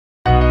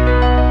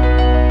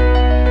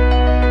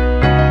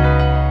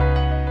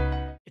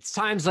It's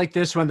times like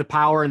this when the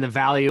power and the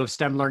value of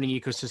STEM learning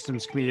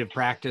ecosystems community of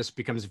practice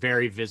becomes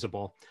very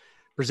visible.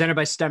 Presented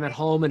by STEM at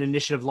Home, an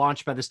initiative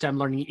launched by the STEM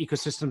Learning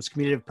Ecosystems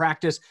Community of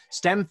Practice,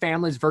 STEM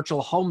Families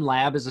Virtual Home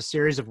Lab is a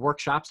series of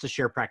workshops to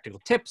share practical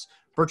tips,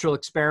 virtual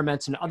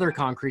experiments, and other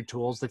concrete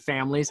tools that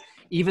families,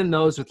 even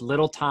those with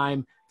little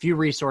time, few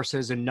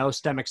resources, and no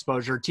STEM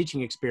exposure or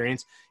teaching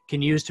experience,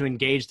 can use to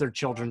engage their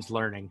children's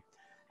learning.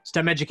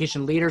 STEM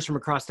education leaders from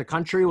across the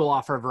country will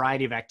offer a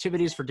variety of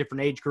activities for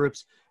different age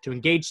groups to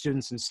engage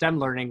students in STEM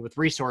learning with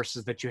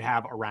resources that you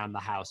have around the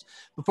house.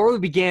 Before we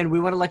begin, we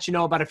want to let you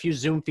know about a few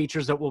Zoom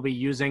features that we'll be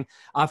using.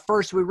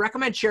 First, we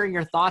recommend sharing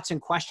your thoughts and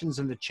questions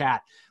in the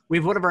chat. We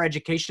have one of our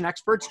education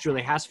experts,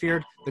 Julie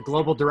Hasfield, the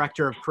Global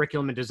Director of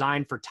Curriculum and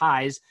Design for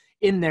TIES,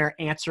 in there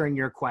answering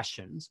your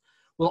questions.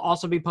 We'll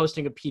also be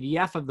posting a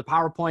PDF of the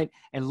PowerPoint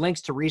and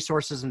links to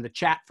resources in the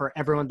chat for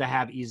everyone to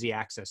have easy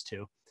access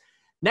to.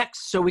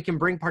 Next, so we can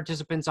bring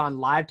participants on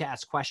live to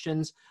ask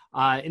questions.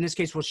 In this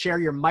case, we'll share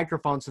your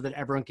microphone so that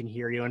everyone can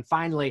hear you. And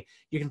finally,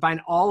 you can find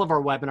all of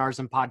our webinars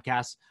and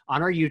podcasts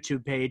on our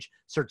YouTube page,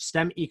 search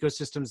STEM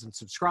Ecosystems and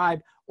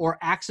subscribe, or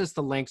access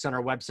the links on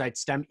our website,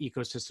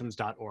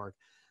 stemecosystems.org.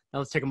 Now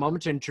let's take a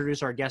moment to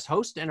introduce our guest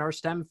host and our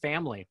STEM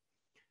family.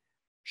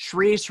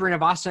 Shri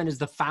Srinivasan is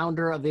the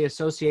founder of the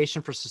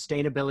Association for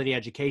Sustainability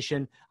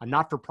Education, a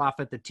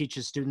not-for-profit that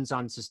teaches students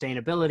on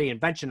sustainability,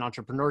 invention,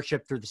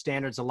 entrepreneurship through the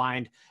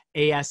standards-aligned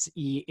ASE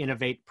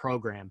Innovate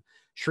program.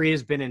 Shri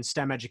has been in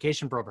STEM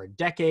education for over a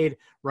decade,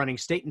 running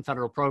state and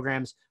federal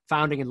programs,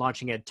 founding and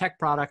launching ed tech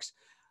products.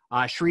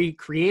 Shri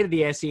created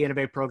the ASE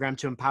Innovate program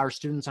to empower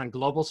students on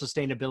global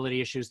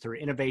sustainability issues through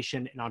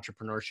innovation and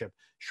entrepreneurship.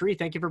 Shri,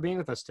 thank you for being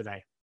with us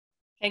today.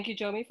 Thank you,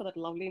 Jomi, for that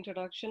lovely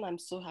introduction. I'm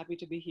so happy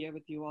to be here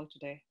with you all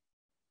today.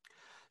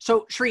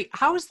 So, Shri,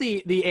 how is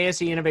the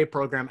ASE Innovate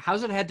program,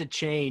 how's it had to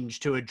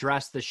change to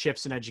address the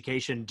shifts in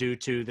education due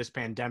to this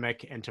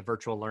pandemic and to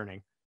virtual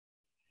learning?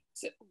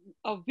 So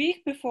a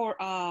week before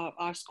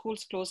our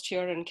schools closed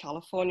here in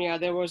California,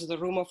 there was the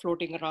rumor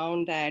floating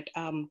around that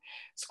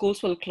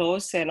schools will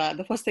close. And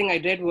the first thing I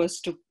did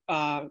was to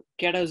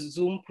get a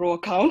Zoom Pro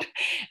account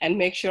and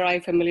make sure I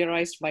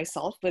familiarized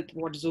myself with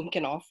what Zoom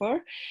can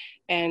offer,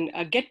 and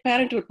get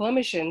parental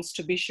permissions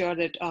to be sure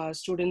that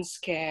students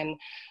can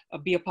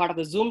be a part of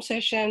the Zoom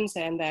sessions,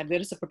 and that there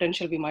is a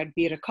potential we might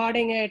be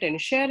recording it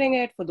and sharing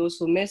it for those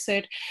who miss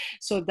it.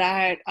 So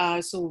that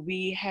so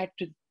we had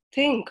to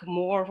think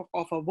more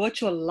of a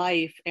virtual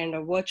life and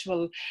a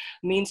virtual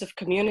means of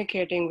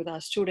communicating with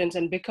our students.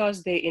 And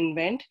because they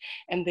invent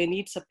and they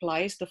need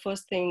supplies, the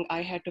first thing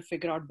I had to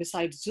figure out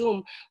besides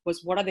Zoom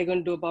was what are they going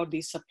to do about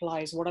these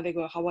supplies? How are they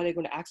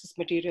going to access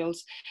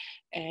materials,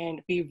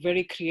 and be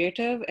very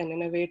creative and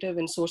innovative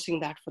in sourcing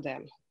that for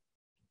them.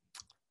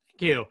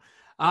 Thank you.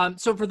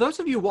 So for those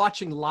of you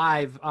watching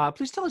live,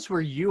 please tell us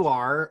where you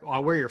are,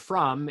 where you're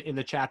from in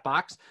the chat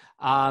box.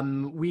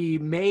 We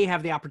may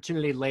have the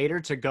opportunity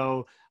later to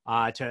go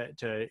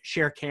to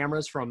share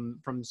cameras from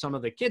some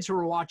of the kids who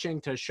are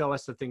watching to show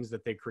us the things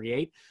that they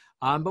create.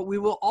 But we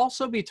will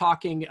also be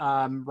talking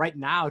right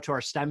now to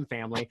our STEM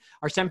family.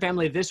 Our STEM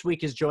family this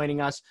week is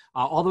joining us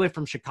all the way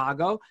from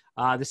Chicago,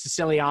 the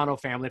Siciliano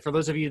family. For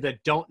those of you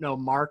that don't know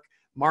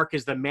Mark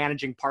is the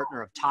managing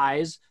partner of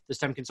TIES, the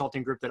STEM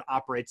consulting group that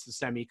operates the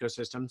STEM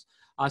ecosystems.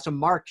 So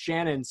Mark,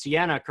 Shannon,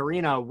 Sienna,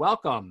 Karina,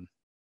 welcome.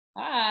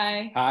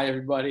 Hi. Hi,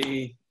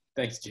 everybody.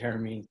 Thanks,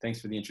 Jeremy. Thanks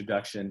for the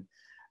introduction.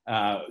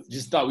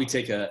 Just thought we'd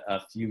take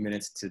a few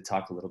minutes to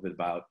talk a little bit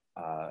about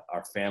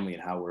our family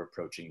and how we're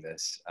approaching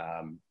this.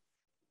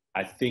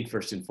 I think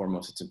first and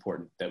foremost, it's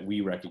important that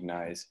we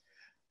recognize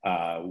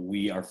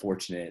we are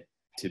fortunate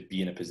to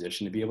be in a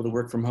position to be able to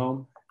work from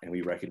home, and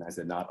we recognize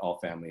that not all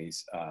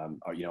families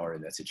are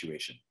in that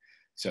situation.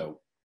 So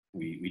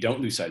we don't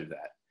lose sight of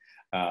that.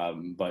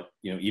 But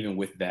even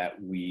with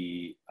that,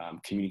 we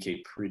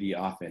communicate pretty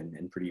often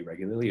and pretty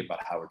regularly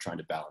about how we're trying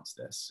to balance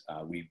this.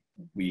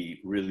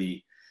 We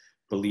really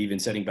believe in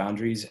setting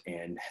boundaries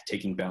and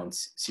taking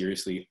balance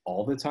seriously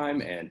all the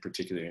time, and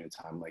particularly in a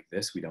time like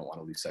this, we don't want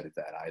to lose sight of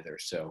that either.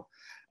 So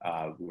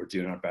we're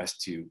doing our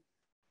best to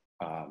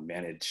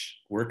manage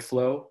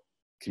workflow,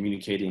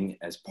 communicating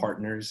as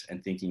partners,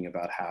 and thinking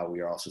about how we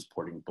are also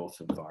supporting both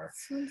of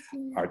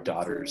our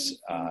daughters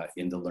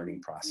in the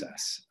learning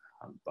process.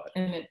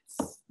 And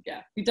it's,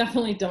 yeah, we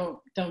definitely don't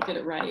get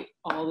it right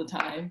all the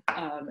time.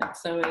 And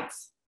so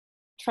it's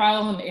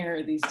trial and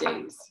error these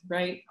days,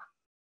 right?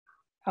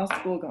 How's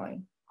school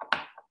going?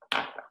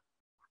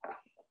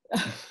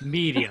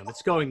 Medium.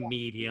 It's going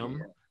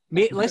medium.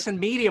 Listen,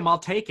 medium. I'll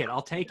take it.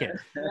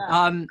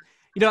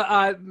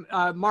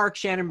 Yeah. Mark,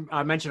 Shannon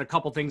mentioned a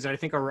couple things that I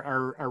think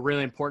are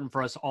really important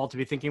for us all to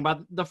be thinking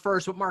about. The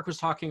first, what Mark was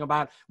talking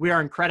about, we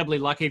are incredibly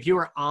lucky. If you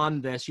are on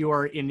this, you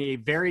are in a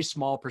very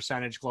small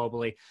percentage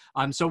globally.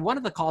 So one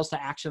of the calls to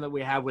action that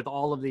we have with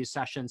all of these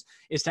sessions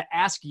is to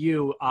ask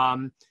you,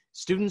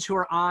 students who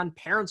are on,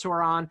 parents who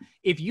are on,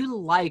 if you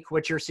like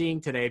what you're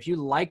seeing today, if you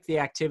like the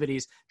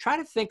activities, try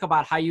to think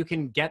about how you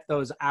can get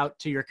those out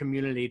to your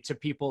community, to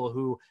people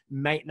who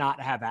might not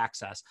have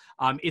access.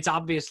 It's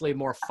obviously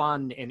more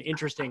fun and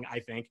interesting, I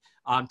think,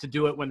 to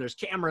do it when there's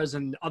cameras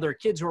and other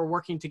kids who are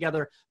working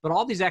together, but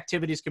all these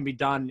activities can be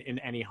done in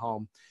any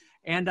home.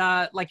 And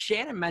like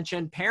Shannon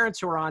mentioned, parents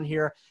who are on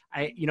here,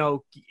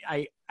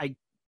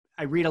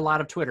 I read a lot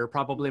of Twitter,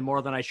 probably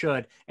more than I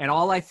should. And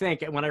all I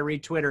think when I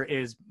read Twitter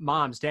is,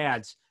 moms,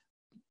 dads,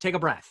 take a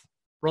breath,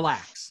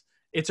 relax.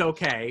 It's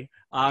okay.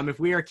 If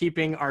we are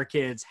keeping our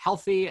kids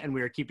healthy and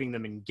we are keeping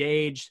them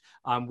engaged,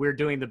 we're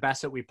doing the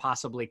best that we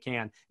possibly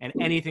can. And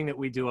anything that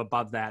we do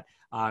above that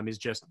is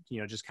just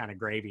kind of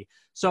gravy.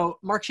 So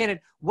Mark, Shannon,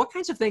 what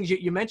kinds of things,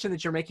 you mentioned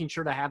that you're making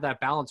sure to have that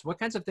balance. What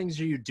kinds of things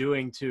are you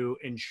doing to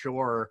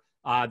ensure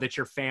that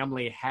your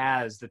family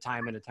has the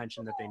time and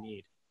attention that they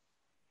need?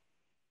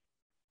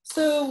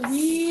 So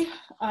we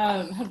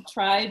have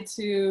tried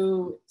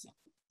to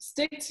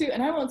stick to,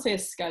 and I won't say a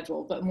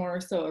schedule, but more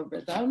so a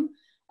rhythm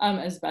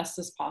as best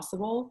as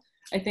possible.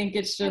 I think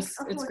it's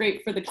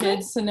great for the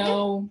kids to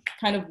know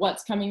kind of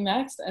what's coming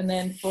next. And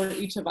then for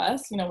each of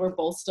us, we're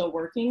both still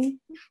working.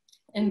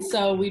 And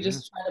so we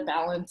just try to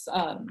balance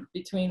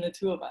between the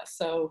two of us.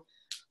 So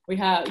we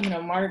have,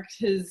 Mark,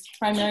 his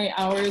primary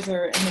hours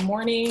are in the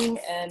morning,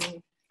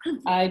 and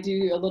I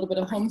do a little bit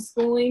of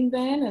homeschooling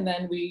then, and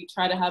then we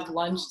try to have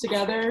lunch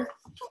together.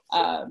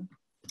 Our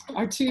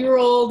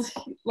 2-year-old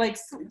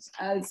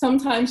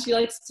sometimes she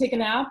likes to take a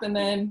nap, and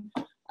then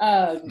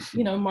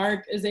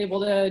Mark is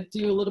able to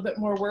do a little bit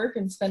more work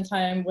and spend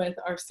time with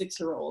our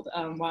 6-year-old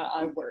while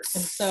I work.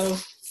 And so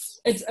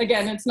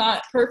it's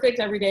not perfect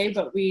every day,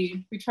 but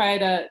we try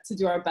to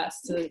do our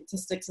best to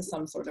stick to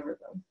some sort of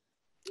rhythm.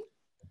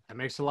 That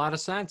makes a lot of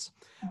sense.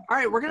 All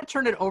right, we're going to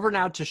turn it over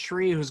now to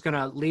Shri, who's going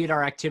to lead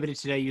our activity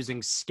today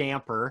using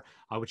Scamper,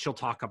 which she'll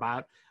talk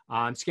about.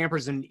 Scamper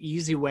is an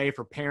easy way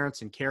for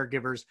parents and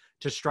caregivers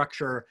to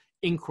structure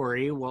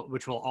inquiry,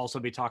 which we'll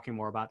also be talking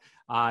more about,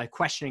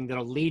 questioning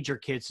that'll lead your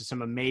kids to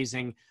some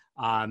amazing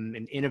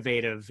and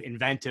innovative,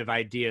 inventive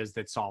ideas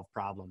that solve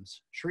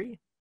problems.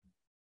 Shri?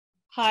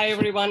 Hi,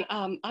 everyone.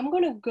 I'm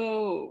going to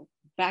go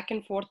back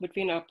and forth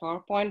between our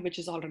PowerPoint, which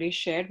is already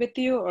shared with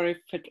you, or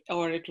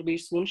it will be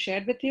soon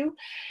shared with you,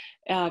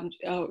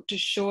 to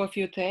show a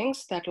few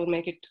things that will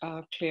make it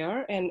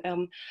clear.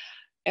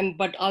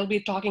 But I'll be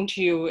talking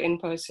to you in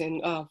person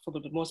for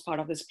the most part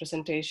of this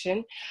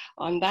presentation.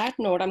 On that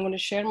note, I'm going to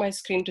share my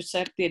screen to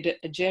set the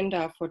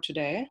agenda for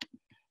today.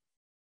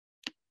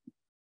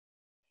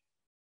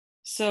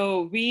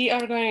 So we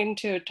are going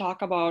to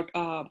talk about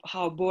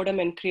how boredom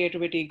and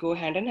creativity go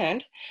hand in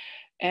hand.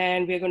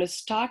 And we're going to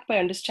start by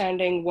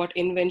understanding what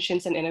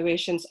inventions and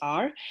innovations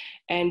are,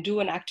 and do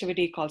an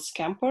activity called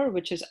Scamper,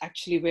 which is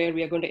actually where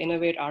we are going to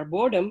innovate our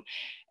boredom.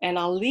 And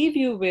I'll leave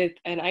you with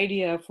an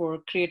idea for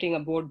creating a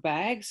board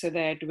bag so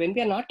that when we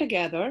are not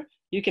together,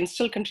 you can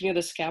still continue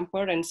the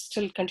Scamper and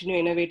still continue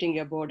innovating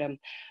your boredom.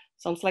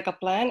 Sounds like a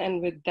plan.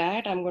 And with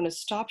that, I'm going to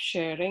stop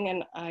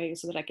sharing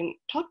so that I can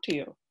talk to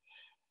you.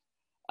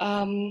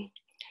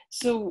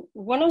 So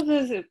what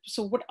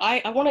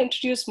I want to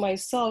introduce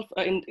myself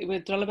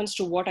with relevance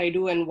to what I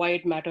do and why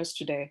it matters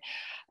today.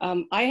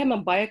 I am a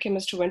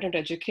biochemist who went into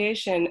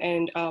education,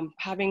 and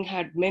having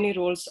had many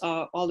roles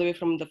all the way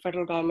from the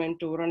federal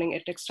government to running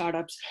edtech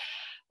startups,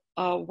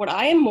 what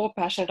I am more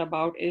passionate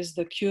about is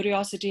the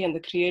curiosity and the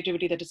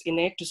creativity that is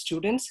innate to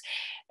students.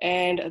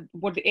 And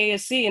what the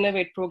ASC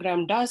Innovate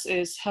program does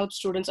is help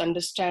students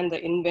understand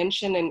the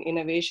invention and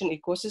innovation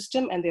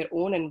ecosystem and their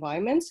own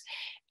environments,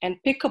 and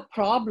pick a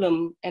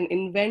problem and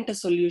invent a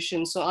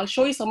solution. So I'll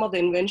show you some of the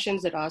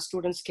inventions that our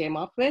students came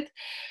up with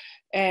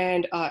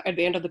and at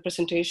the end of the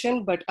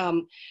presentation. But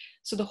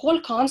so the whole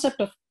concept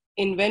of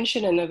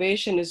invention and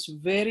innovation is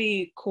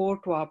very core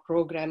to our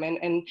program.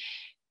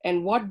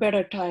 And what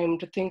better time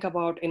to think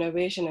about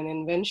innovation and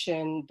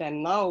invention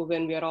than now,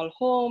 when we are all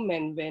home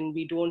and when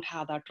we don't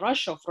have that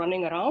rush of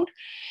running around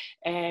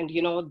and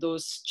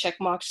those check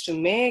marks to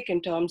make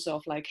in terms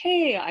of like,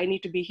 hey, I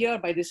need to be here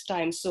by this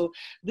time. So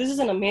this is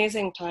an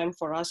amazing time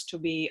for us to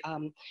be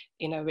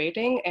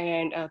innovating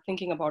and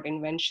thinking about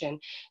invention.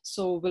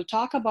 So we'll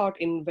talk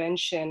about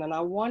invention, and I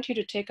want you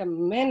to take a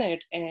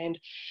minute and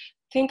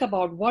think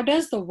about, what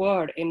does the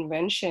word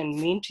invention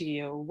mean to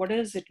you? What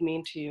does it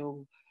mean to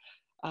you?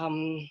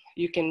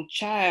 You can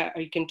chat,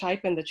 or you can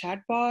type in the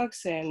chat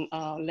box and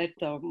let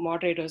the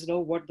moderators know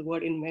what the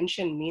word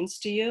invention means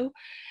to you.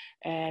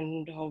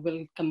 And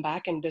we'll come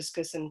back and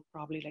discuss in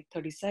probably like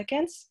 30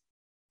 seconds.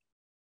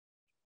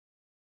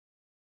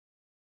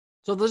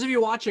 So those of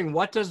you watching,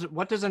 what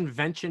does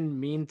invention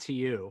mean to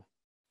you?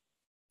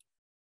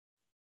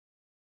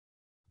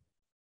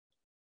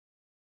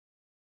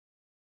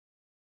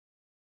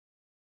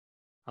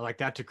 I like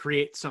that, to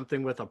create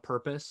something with a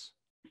purpose,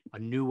 a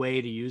new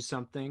way to use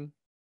something.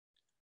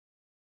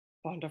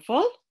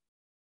 Wonderful.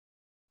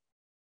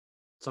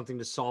 Something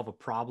to solve a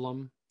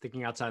problem,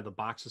 thinking outside the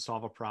box to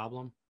solve a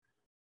problem.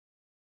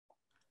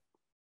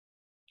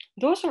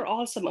 Those are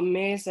all some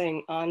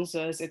amazing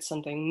answers. It's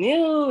something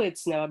new,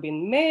 it's never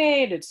been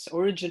made, it's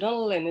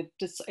original, and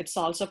it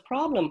solves a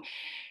problem.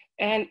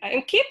 And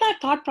keep that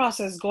thought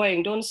process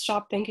going. Don't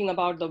stop thinking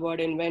about the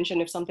word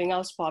invention. If something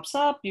else pops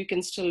up, you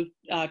can still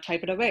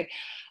type it away.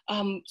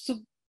 So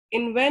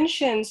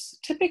inventions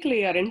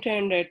typically are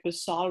intended to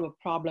solve a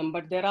problem,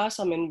 but there are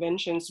some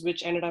inventions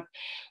which ended up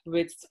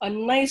with a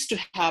nice to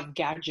have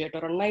gadget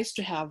or a nice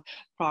to have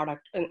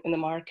product in the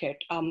market.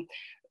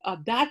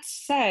 That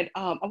said,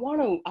 I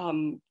want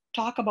to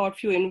talk about a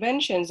few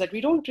inventions that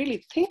we don't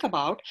really think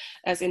about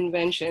as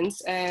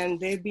inventions, and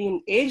they've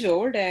been age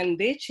old and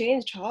they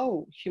changed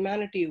how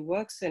humanity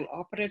works and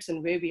operates in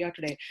the way we are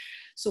today.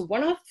 So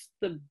one of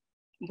the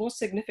most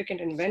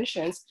significant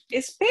inventions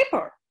is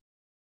paper.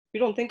 We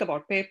don't think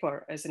about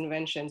paper as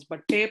inventions,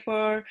 but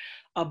paper,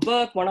 a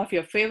book, one of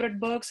your favorite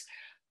books,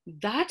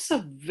 that's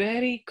a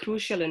very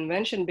crucial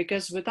invention,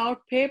 because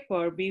without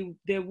paper,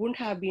 there wouldn't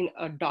have been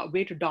a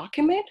way to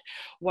document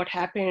what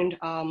happened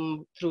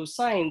through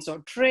science or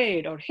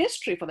trade or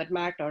history for that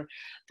matter.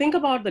 Think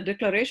about the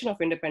Declaration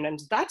of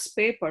Independence. That's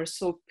paper.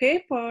 So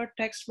paper,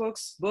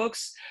 textbooks,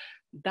 books,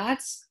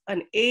 that's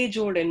an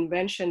age-old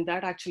invention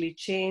that actually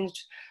changed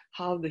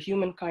how the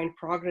humankind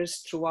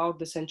progressed throughout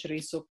the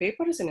centuries. So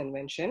paper is an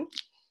invention.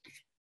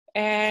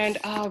 And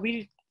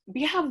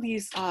we have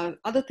these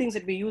other things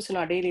that we use in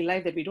our daily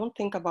life that we don't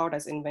think about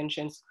as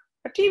inventions.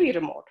 A TV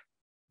remote,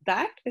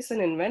 that is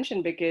an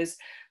invention, because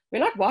we're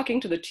not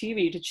walking to the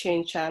TV to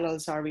change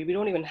channels, are we? We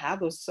don't even have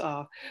those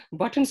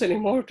buttons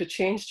anymore to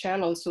change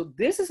channels. So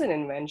this is an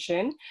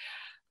invention.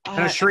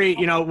 Shri,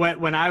 you know,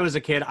 when I was a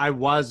kid, I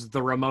was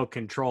the remote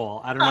control.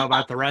 I don't know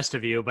about the rest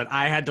of you, but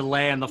I had to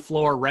lay on the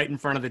floor right in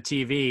front of the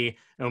TV.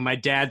 And when my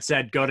dad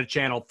said, go to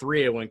channel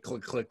 3, it went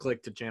click, click,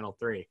 click to channel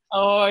 3.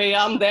 Oh,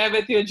 yeah, I'm there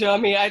with you,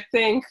 Jeremy. I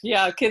think,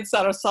 yeah, kids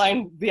are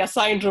the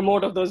assigned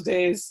remote of those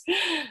days.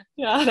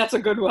 Yeah, that's a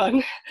good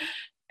one.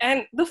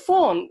 And the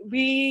phone,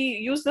 we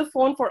use the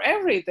phone for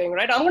everything,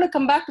 right? I'm going to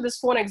come back to this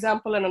phone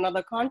example in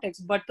another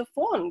context, but the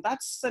phone,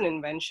 that's an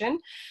invention.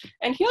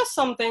 And here's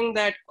something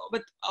that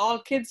with all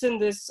kids in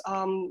this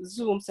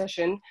Zoom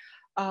session,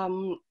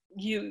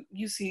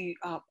 you see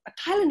a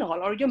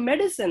Tylenol or your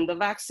medicine, the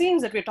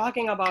vaccines that we're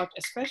talking about,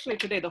 especially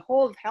today, the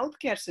whole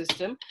healthcare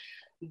system,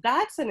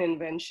 that's an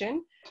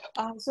invention.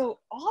 So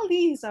all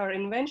these are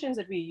inventions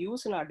that we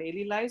use in our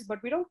daily lives,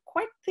 but we don't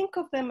quite think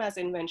of them as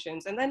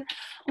inventions. And then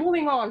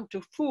moving on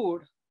to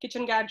food,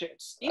 kitchen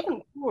gadgets,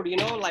 even food, you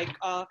know, like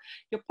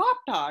your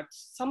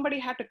Pop-Tarts, somebody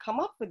had to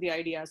come up with the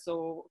idea.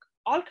 So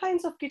all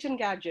kinds of kitchen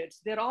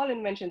gadgets, they're all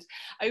inventions.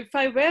 If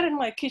I were in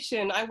my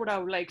kitchen, I would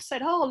have like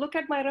said, oh, look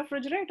at my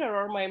refrigerator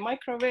or my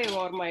microwave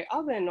or my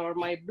oven or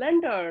my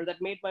blender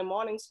that made my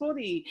morning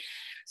smoothie.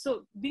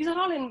 So these are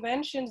all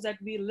inventions that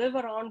we live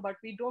around, but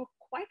we don't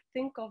quite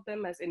think of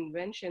them as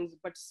inventions.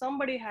 But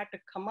somebody had to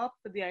come up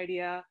with the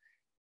idea,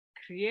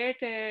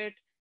 create it,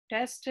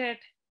 test it,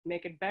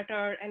 make it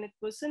better. And it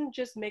wasn't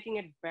just making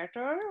it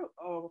better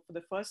for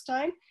the first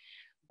time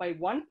by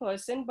one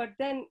person, but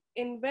then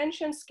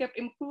inventions kept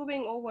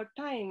improving over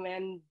time,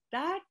 and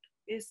that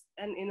is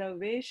an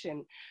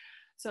innovation.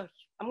 So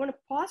I'm going to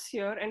pause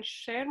here and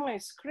share my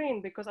screen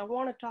because I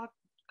want to talk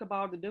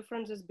about the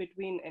differences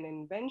between an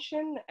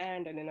invention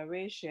and an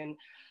innovation.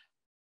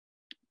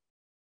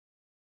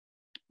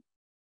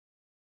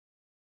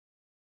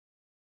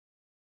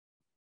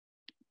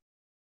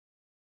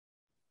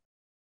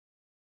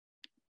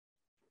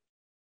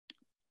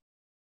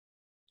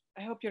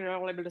 I hope you're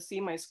all able to see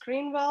my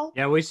screen well.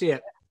 Yeah, we see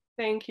it.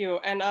 Thank you.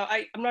 And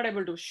I'm not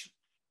able to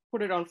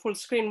put it on full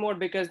screen mode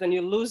because then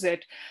you lose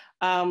it.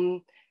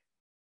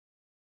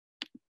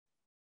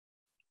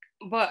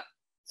 But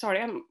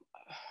sorry,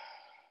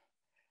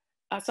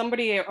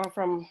 somebody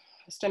from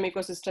STEM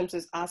Ecosystems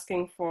is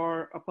asking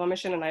for a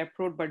permission and I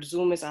approved, but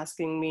Zoom is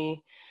asking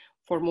me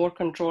for more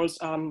controls.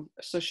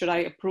 So should I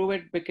approve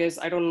it? Because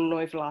I don't know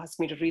if it'll ask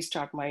me to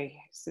restart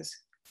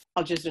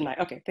I'll just deny.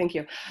 Okay, thank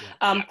you.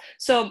 Yeah.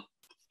 So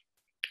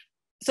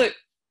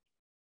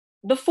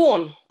the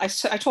phone, I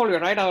told you,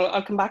 right?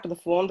 I'll come back to the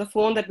phone. The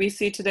phone that we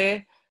see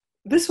today,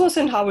 this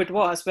wasn't how it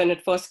was when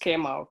it first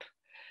came out.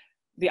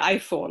 The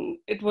iPhone,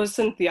 it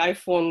wasn't the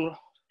iPhone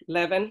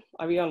 11.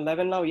 Are we on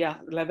 11 now? Yeah,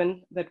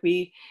 11 that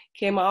we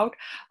came out.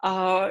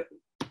 Or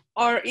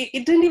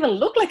it didn't even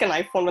look like an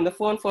iPhone when the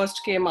phone first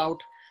came out.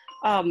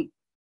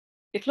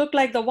 It looked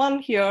like the one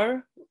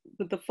here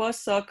with the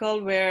first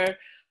circle where,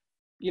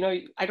 you know,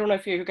 I don't know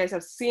if you guys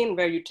have seen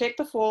where you take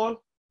the phone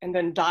and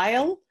then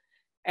dial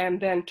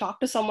and then talk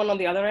to someone on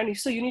the other end.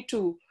 So you need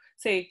to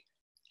say,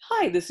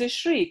 hi, this is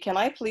Shri. Can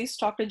I please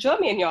talk to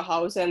Jeremy in your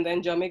house? And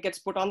then Jeremy gets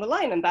put on the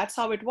line, and that's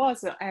how it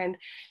was. And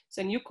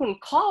so you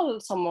couldn't call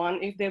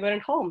someone if they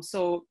weren't home.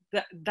 So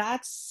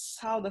that's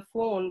how the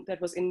phone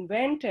that was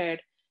invented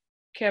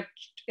kept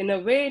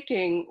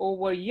innovating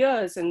over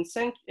years and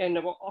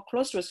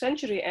close to a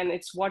century. And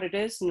it's what it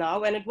is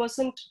now. And it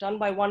wasn't done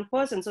by one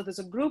person. So there's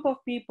a group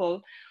of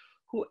people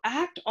who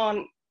act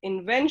on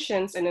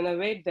inventions and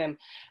innovate them.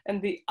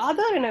 And the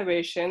other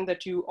innovation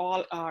that you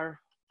all are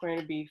going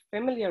to be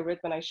familiar with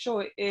when I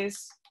show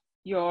is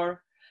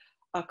your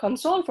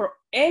console for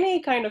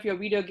any kind of your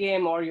video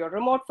game or your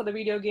remote for the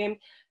video game,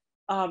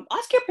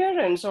 ask your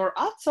parents or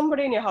ask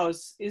somebody in your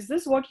house, is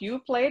this what you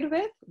played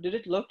with? Did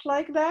it look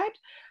like that?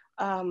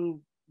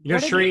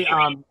 Shri,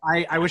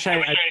 I wish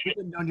I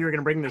didn't know you were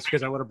going to bring this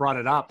because I would have brought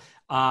it up.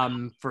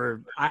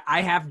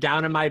 I have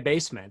down in my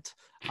basement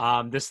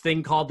this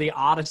thing called the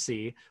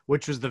Odyssey,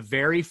 which was the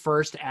very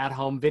first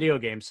at-home video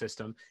game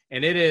system,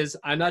 and it is,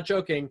 I'm not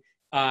joking,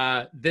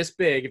 this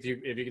big. If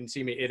you can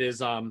see me, it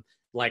is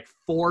like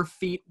 4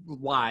 feet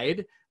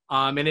wide,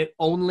 and it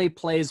only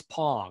plays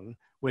Pong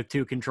with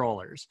 2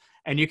 controllers.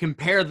 And you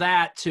compare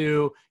that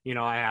to,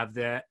 I have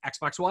the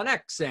Xbox One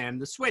X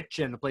and the Switch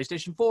and the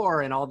PlayStation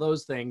 4 and all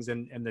those things,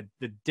 and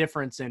the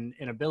difference in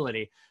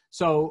ability.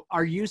 So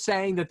are you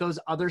saying that those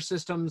other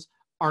systems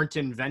aren't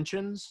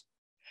inventions?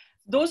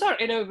 Those are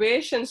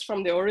innovations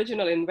from the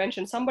original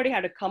invention. Somebody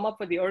had to come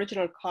up with the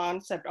original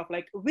concept of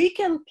like, we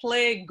can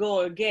play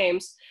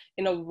games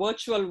in a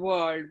virtual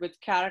world with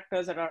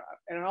characters that are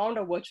around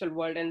a virtual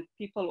world, and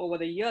people over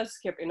the years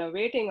kept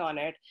innovating on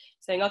it,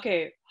 saying,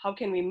 okay, how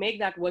can we make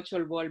that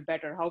virtual world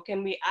better? How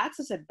can we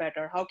access it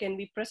better? How can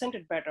we present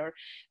it better?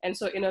 And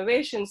so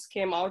innovations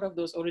came out of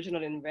those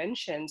original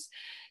inventions.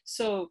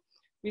 So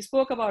we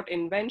spoke about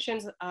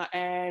inventions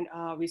and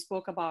we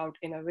spoke about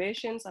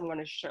innovations. I'm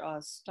going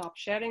to stop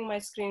sharing my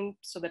screen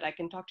so that I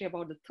can talk to you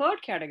about the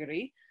third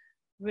category,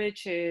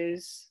 which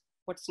is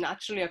what's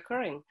naturally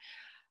occurring.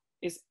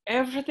 Is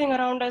everything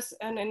around us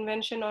an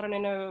invention or an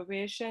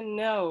innovation?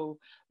 No,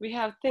 we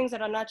have things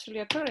that are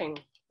naturally occurring,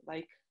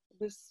 like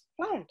this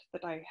plant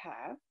that I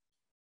have,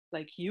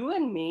 like you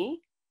and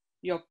me,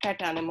 your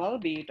pet animal,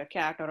 be it a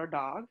cat or a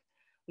dog.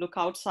 Look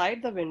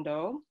outside the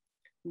window.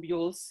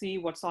 You'll see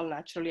what's all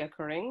naturally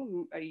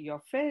occurring.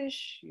 Your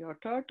fish, your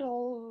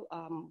turtle,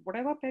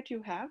 whatever pet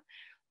you have,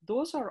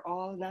 those are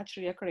all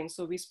naturally occurring.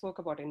 So we spoke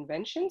about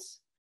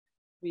inventions,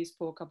 we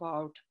spoke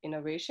about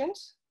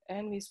innovations,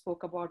 and we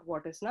spoke about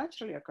what is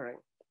naturally occurring.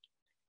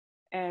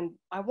 And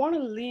I want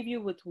to leave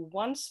you with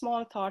one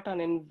small thought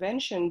on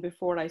invention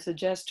before I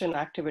suggest an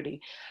activity.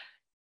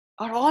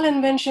 Are all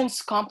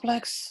inventions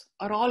complex?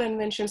 Are all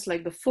inventions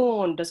like the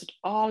phone? Does it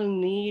all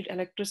need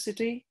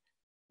electricity?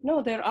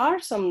 No, there are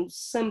some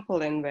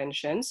simple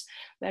inventions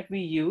that we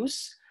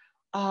use,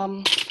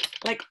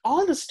 like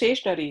all the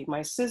stationery,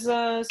 my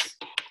scissors,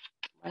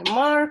 my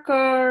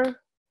marker,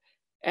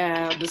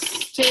 the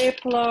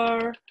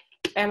stapler.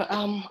 And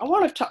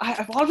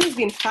I've always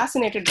been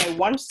fascinated by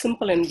one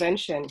simple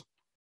invention,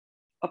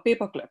 a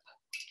paperclip.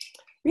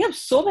 We have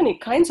so many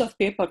kinds of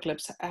paper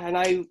clips,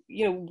 and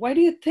why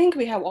do you think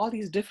we have all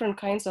these different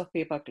kinds of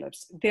paper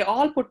clips? They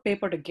all put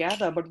paper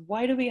together, but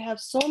why do we have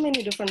so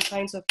many different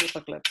kinds of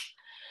paper clips?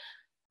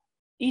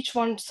 Each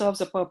one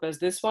serves a purpose.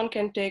 This one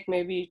can take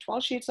maybe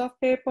 12 sheets of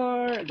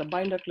paper. The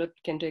binder clip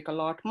can take a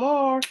lot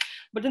more.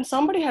 But then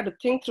somebody had to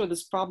think through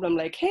this problem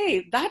like,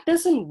 hey, that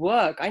doesn't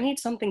work. I need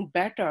something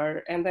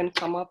better, and then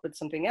come up with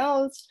something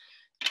else,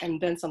 and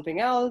then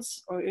something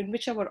else, or in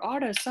whichever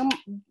order.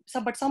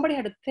 But somebody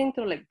had to think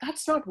through like,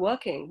 that's not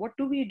working. What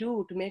do we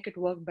do to make it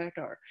work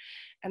better?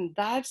 And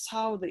that's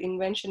how the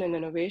invention and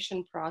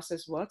innovation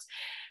process works.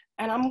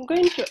 And I'm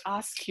going to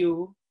ask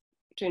you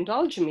to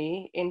indulge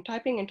me in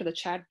typing into the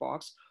chat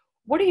box,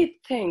 what do you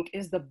think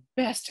is the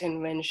best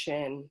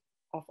invention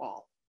of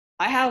all?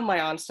 I have my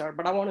answer,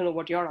 but I want to know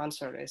what your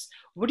answer is.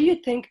 What do you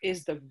think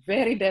is the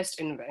very best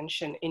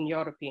invention in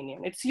your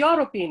opinion? It's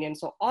your opinion,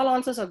 so all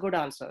answers are good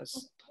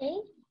answers.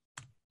 Okay.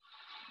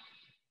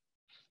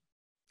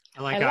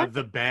 I like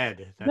the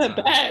bed. That's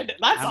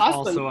I'm awesome.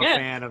 Also a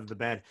fan of the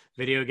bed.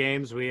 Video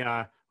games, we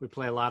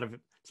play a lot of.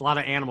 It's a lot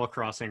of Animal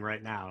Crossing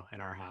right now in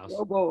our house.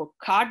 Robo,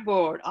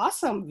 cardboard,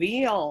 awesome,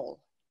 wheel.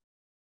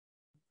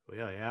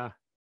 Wheel, yeah.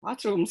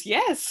 Bathrooms,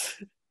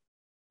 yes.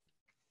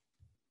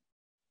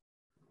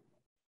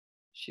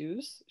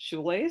 Shoes,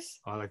 shoelace.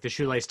 Oh, like the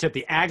shoelace tip,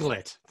 the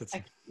aglet. That's...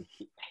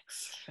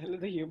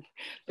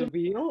 The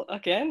wheel,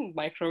 again,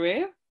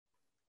 microwave.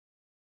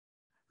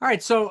 All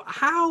right, so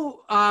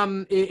how,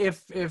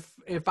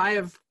 if I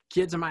have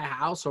kids in my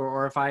house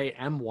or if I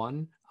am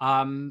one,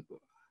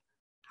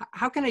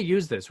 how can I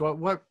use this?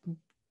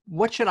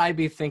 What should I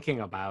be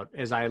thinking about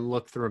as I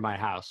look through my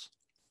house?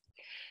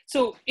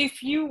 So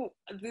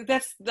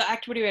that's the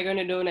activity we're going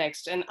to do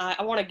next. And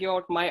I want to give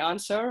out my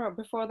answer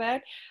before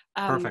that.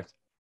 Perfect.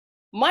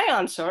 My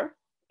answer,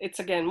 it's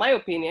again, my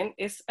opinion,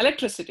 is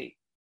electricity.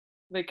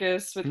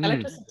 Because with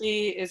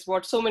electricity is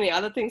what so many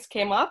other things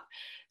came up.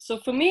 So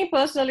for me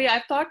personally,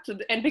 I've thought,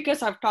 and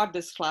because I've taught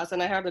this class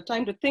and I have the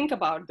time to think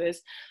about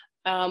this,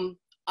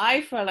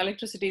 I felt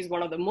electricity is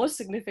one of the most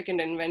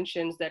significant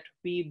inventions that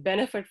we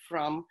benefit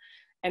from,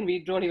 and we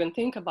don't even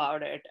think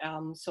about it.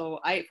 For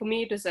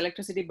me, it is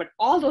electricity, but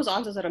all those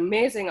answers are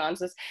amazing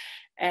answers.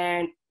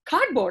 And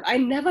cardboard, I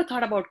never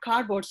thought about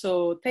cardboard.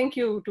 So thank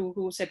you to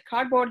who said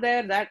cardboard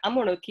there. That I'm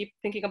going to keep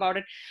thinking about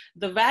it.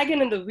 The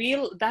wagon and the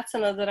wheel, that's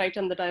another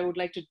item that I would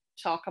like to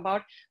talk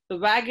about. The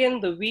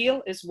wagon, the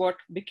wheel is what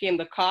became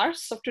the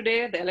cars of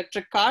today, the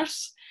electric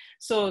cars.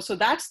 So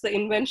that's the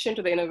invention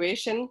to the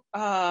innovation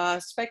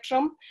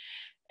spectrum.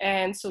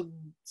 And so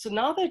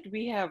now that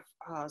we have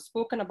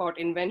spoken about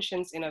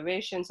inventions,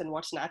 innovations, and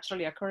what's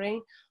naturally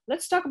occurring,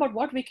 let's talk about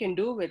what we can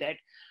do with it.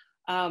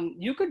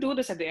 You could do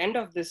this at the end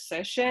of this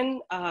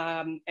session.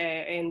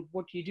 And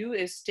what you do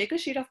is take a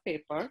sheet of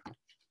paper,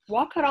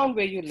 walk around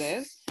where you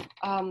live.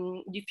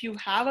 If you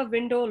have a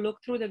window, look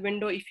through the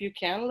window. If you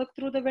can look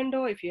through the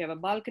window, if you have a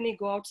balcony,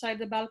 go outside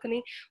the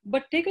balcony,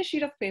 but take a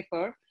sheet of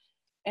paper.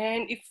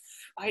 And if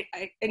I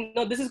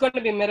know this is going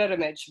to be a mirror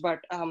image, but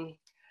on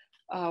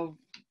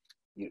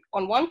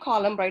one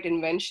column, write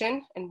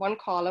invention, and one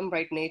column,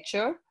 write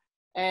nature,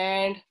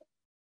 and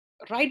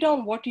write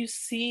down what you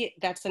see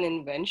that's an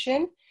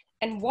invention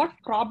and what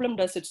problem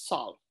does it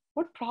solve.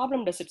 What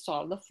problem does it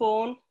solve? The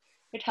phone,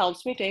 it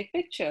helps me take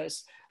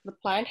pictures. The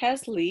plant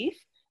has leaf,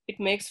 it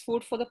makes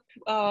food for the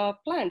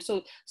plant.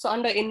 So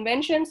under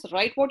inventions,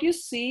 write what you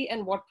see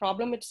and what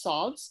problem it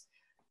solves.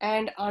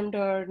 And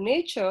under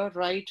nature,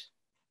 write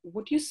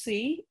what you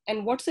see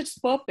and what's its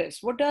purpose.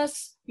 What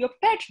does your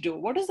pet do?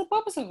 What is the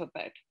purpose of a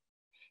pet?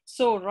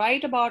 So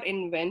write about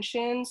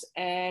inventions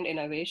and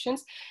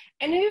innovations.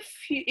 And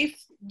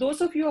if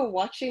those of you who are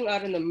watching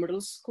are in the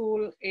middle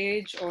school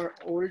age or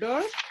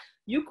older,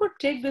 you could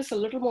take this a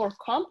little more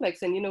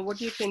complex. And you know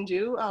what you can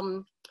do?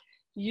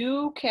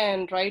 You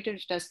can write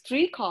it as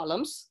 3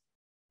 columns: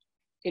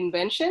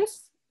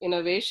 inventions,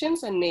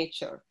 innovations, and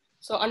nature.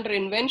 So under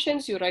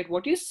inventions, you write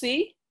what you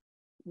see,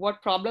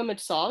 what problem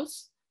it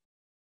solves.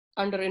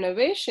 Under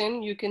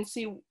innovation, you can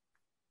see,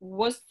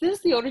 was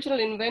this the original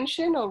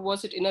invention or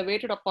was it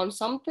innovated upon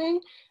something?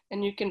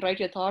 And you can write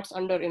your thoughts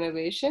under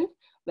innovation,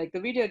 like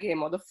the video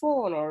game or the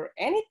phone or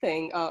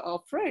anything, a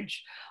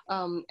fridge.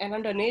 And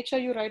under nature,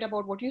 you write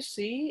about what you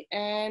see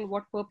and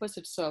what purpose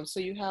it serves. So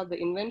you have the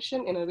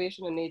invention,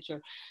 innovation, and nature.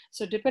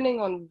 So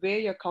depending on where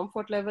your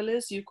comfort level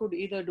is, you could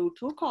either do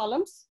 2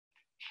 columns,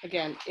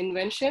 again,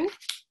 invention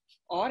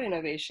or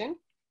innovation.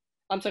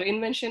 I'm sorry,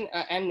 invention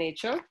and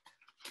nature.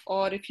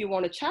 Or if you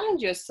want to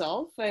challenge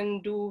yourself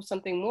and do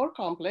something more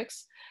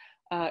complex,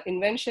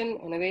 invention,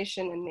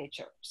 innovation, and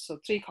nature. So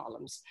 3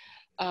 columns.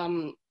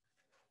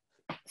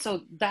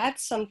 So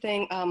that's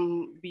something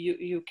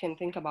you can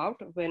think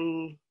about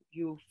when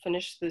you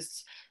finish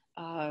this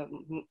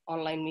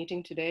online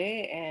meeting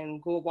today and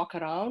go walk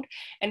around.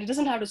 And it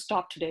doesn't have to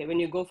stop today.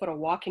 When you go for a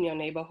walk in your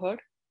neighborhood,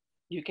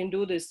 you can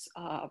do this,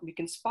 you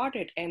can spot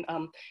it. And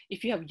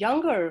if you have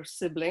younger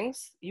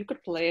siblings, you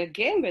could play a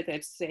game with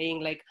it,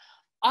 saying like,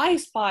 I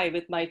spy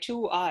with my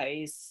 2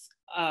 eyes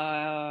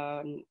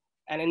an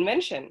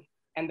invention,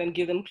 and then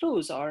give them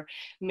clues, or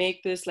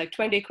make this like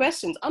 20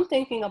 questions. I'm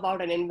thinking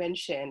about an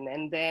invention,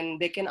 and then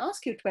they can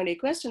ask you 20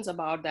 questions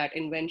about that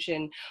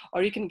invention,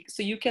 or you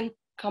can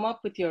come up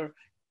with your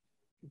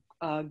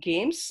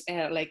games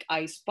like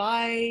I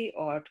spy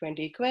or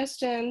 20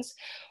 questions,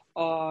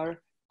 or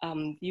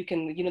you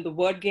can, the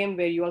word game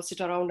where you all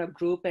sit around a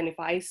group, and if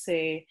I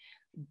say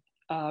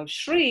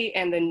Shri,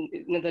 and then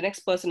the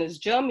next person is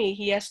Jeremy,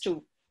 he has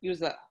to use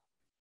the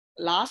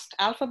last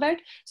alphabet.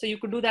 So you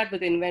could do that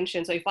with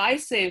invention. So if I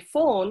say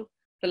phone,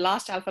 the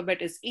last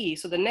alphabet is E.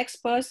 So the next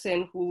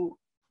person who,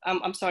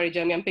 I'm sorry,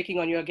 Jeremy, I'm picking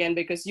on you again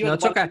because you're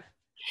the one. Okay.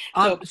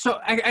 So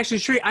actually,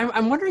 Shri,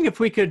 I'm wondering if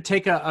we could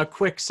take a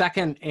quick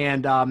second,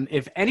 and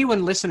if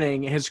anyone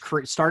listening has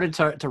started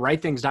to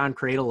write things down,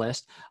 create a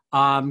list, go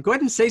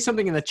ahead and say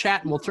something in the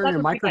chat, and we'll turn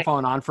your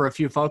microphone on for a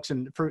few folks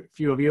and for a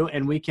few of you,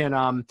 and we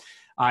can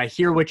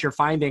hear what you're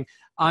finding.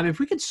 If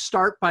we could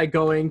start by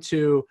going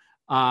to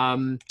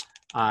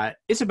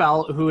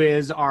Isabel, who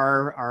is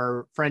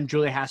our friend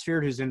Julia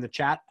Hasfield, who's in the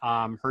chat,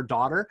 her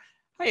daughter.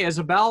 Hi,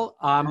 Isabel.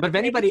 But if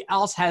anybody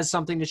else has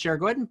something to share,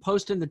 go ahead and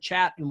post in the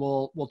chat, and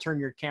we'll turn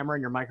your camera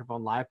and your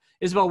microphone live.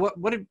 Isabel,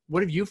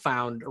 what have you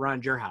found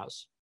around your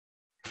house?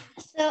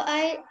 So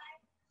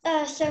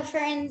for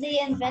in the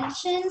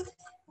invention,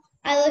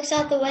 I looked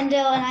out the window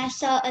and I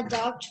saw a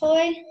dog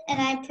toy,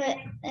 and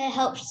it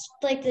helps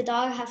like the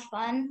dog have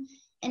fun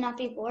and not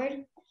be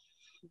bored.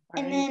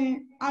 Right. And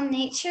then on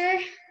nature,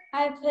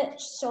 I put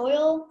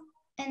soil,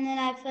 and then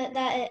I put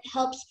that it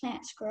helps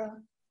plants grow.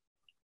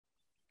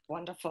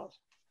 Wonderful.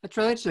 That's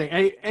really interesting.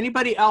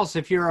 Anybody else?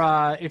 If you're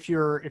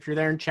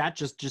there in chat,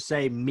 just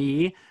say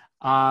me.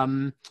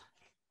 And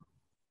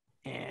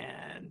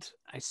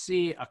I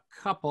see a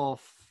couple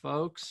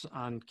folks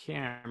on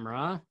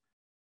camera.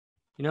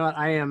 You know what?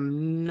 I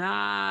am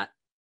not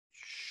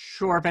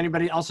sure if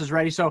anybody else is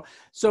ready. So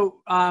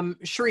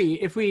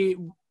Shri,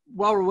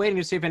 while we're waiting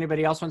to see if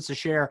anybody else wants to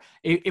share,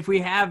 if we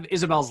have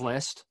Isabel's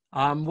list,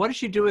 what does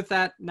she do with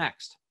that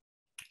next?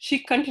 She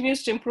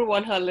continues to improve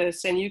on her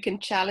list, and you can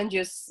challenge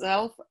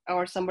yourself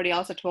or somebody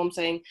else at home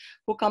saying,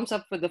 who comes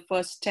up with the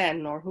first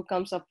 10, or who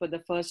comes up with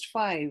the first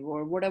 5,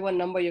 or whatever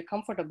number you're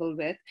comfortable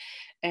with.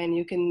 And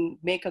you can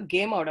make a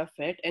game out of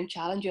it and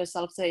challenge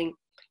yourself saying,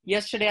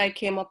 yesterday I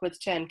came up with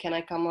 10, can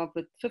I come up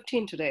with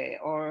 15 today?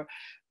 Or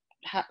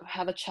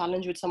have a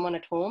challenge with someone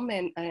at home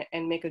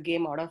and make a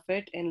game out of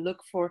it, and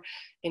look for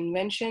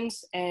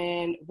inventions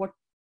and what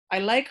I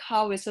like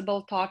how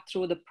Isabel thought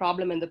through the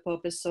problem and the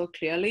purpose so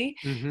clearly.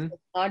 Mm-hmm.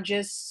 Not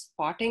just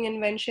spotting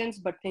inventions,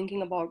 but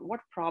thinking about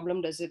what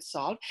problem does it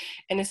solve.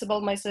 And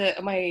Isabel, my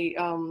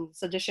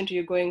suggestion to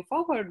you going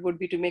forward would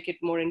be to make it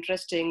more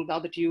interesting. Now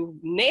that you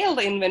nailed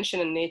the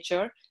invention in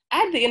nature,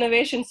 add the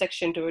innovation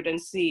section to it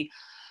and see,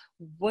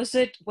 was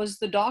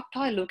the dog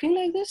toy looking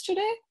like this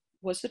today?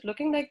 Was it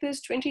looking like this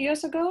 20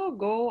 years ago?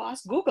 Go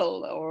ask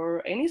Google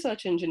or any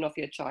search engine of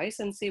your choice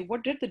and see,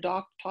 what did the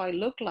dog toy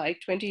look like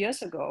 20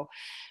 years ago?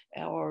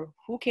 Or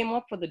who came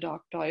up with the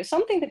dog toy?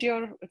 Something that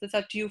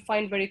you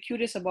find very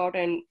curious about,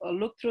 and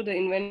look through the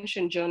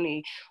invention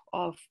journey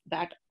of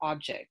that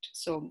object.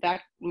 So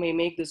that may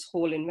make this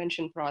whole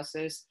invention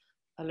process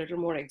a little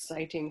more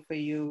exciting for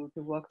you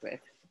to work with.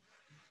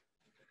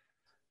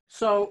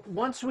 So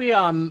once we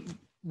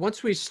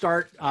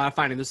start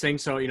finding this thing,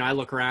 so I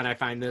look around, I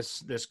find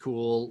this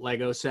cool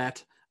Lego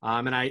set,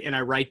 and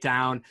I write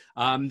down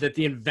that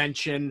the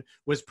invention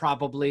was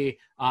probably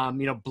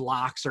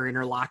blocks or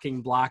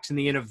interlocking blocks, and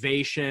the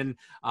innovation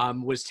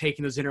was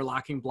taking those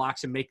interlocking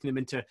blocks and making them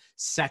into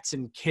sets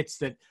and kits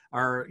that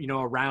are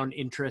around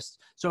interest.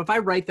 So if I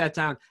write that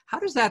down, how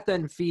does that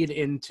then feed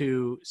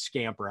into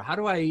Scamper? How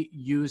do I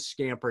use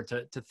Scamper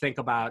to think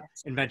about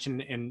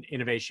invention and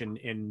innovation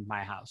in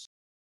my house?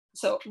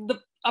 So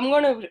I'm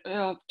going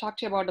to talk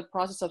to you about the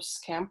process of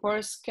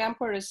Scamper.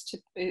 Scamper is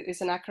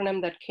an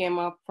acronym that came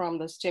up from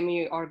the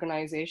STEMI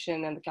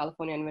organization and the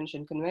California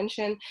Invention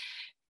Convention.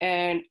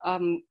 And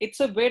it's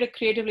a way to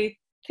creatively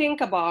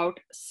think about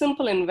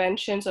simple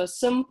inventions or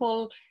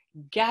simple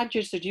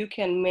gadgets that you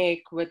can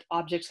make with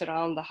objects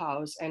around the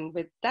house. And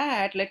with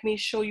that, let me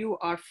show you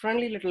our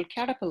friendly little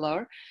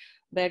caterpillar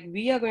that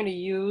we are going to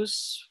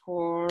use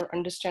for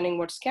understanding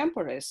what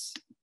Scamper is.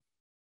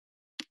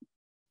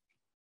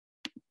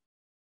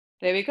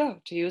 There we go.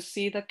 Do you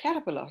see the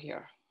caterpillar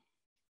here?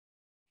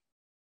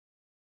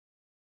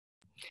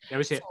 Yeah,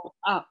 we see it.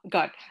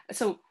 Good.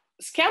 So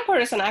Scamper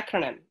is an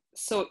acronym.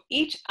 So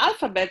each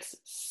alphabet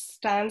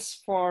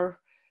stands for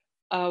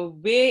a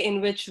way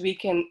in which we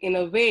can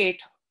innovate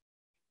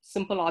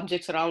simple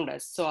objects around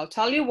us. So I'll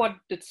tell you what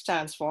it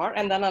stands for,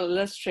 and then I'll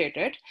illustrate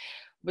it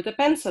with a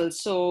pencil.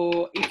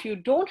 So if you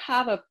don't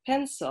have a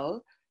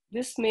pencil,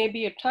 this may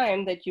be a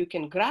time that you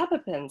can grab a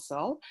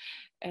pencil,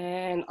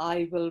 and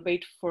I will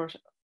wait for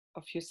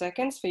a few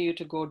seconds for you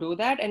to go do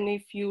that. And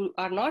if you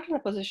are not in a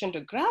position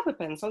to grab a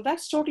pencil,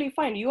 that's totally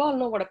fine. You all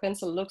know what a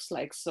pencil looks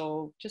like.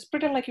 So just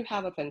pretend like you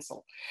have a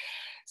pencil.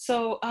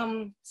 So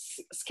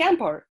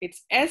Scamper,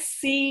 it's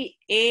S-C-A-M-P-E-R,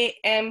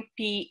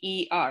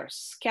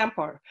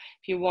 Scamper.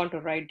 If you want to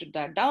write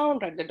that down,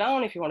 write that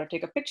down. If you want to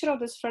take a picture of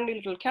this friendly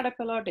little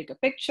caterpillar, take a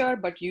picture,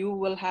 but you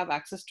will have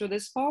access to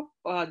this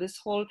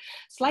whole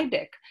slide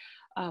deck.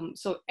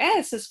 So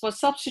S is for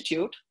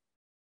substitute,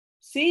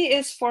 C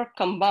is for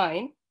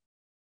combine,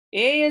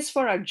 A is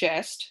for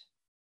adjust,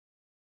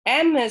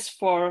 M is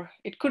for,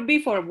 it could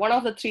be for one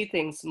of the three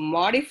things: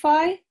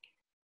 modify,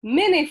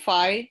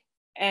 minify,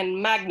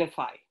 and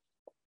magnify.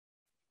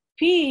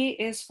 P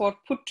is for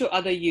put to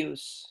other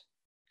use.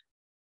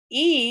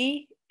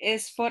 E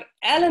is for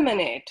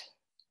eliminate,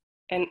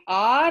 and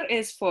R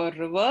is for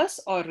reverse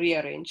or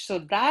rearrange. So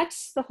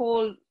that's the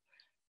whole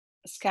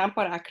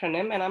Scamper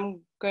acronym, and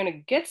I'm going to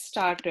get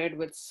started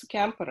with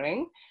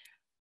scampering.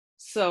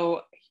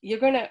 So you're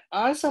going to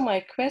answer my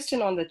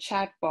question on the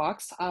chat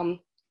box.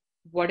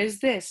 What is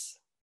this?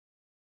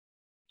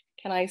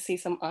 Can I see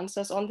some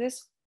answers on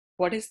this?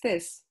 What is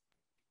this?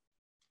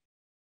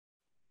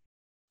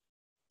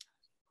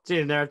 See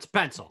in there, it's a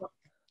pencil.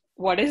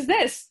 What is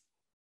this?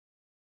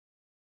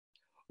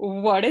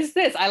 What is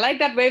this? I like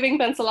that waving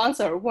pencil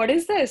answer. What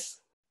is this?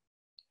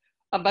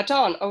 A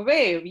baton, a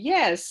wave,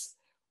 yes.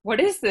 What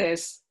is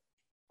this?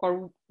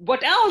 Or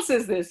what else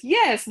is this?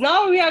 Yes,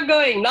 now we are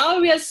going. Now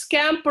we are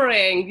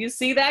scampering. You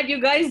see that? You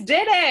guys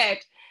did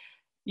it.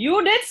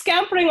 You did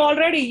scampering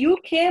already. You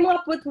came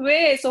up with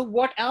ways of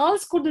what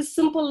else could this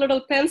simple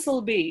little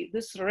pencil be?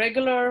 This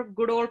regular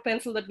good old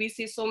pencil that we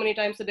see so many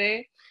times a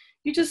day.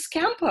 You just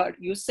scampered.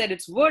 You said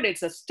it's wood,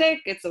 it's a stick,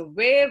 it's a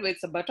wave,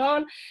 it's a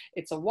baton,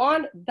 it's a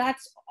wand.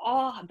 That's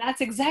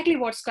exactly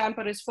what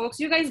Scamper is, folks.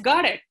 You guys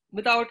got it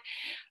without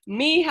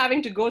me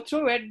having to go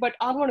through it, but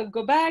I'm going to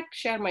go back,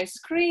 share my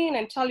screen,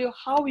 and tell you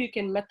how you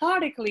can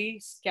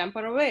methodically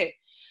scamper away.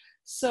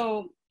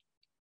 So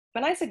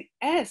when I said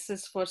S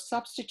is for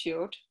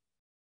substitute,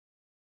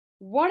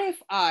 what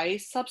if I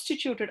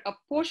substituted a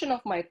portion of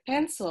my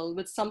pencil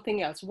with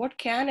something else? What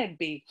can it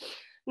be?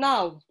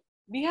 Now,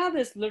 we have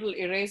this little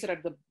eraser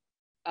at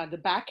the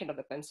back end of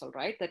the pencil,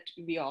 right? That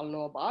we all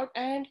know about.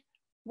 And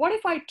what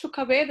if I took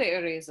away the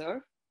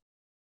eraser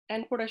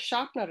and put a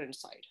sharpener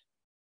inside?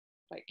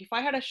 Like if I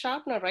had a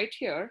sharpener right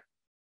here,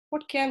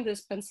 what can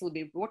this pencil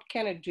be? What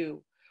can it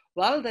do?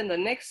 Well, then the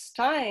next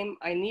time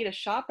I need a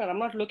sharpener, I'm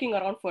not looking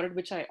around for it,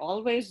 which I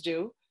always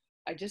do.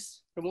 I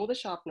just remove the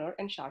sharpener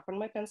and sharpen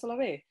my pencil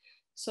away.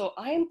 So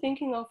I am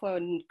thinking of a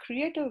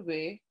creative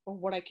way of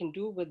what I can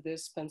do with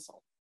this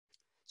pencil.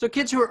 So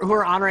kids who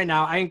are on right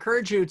now, I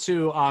encourage you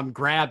to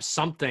grab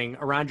something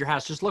around your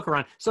house. Just look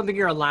around, something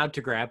you're allowed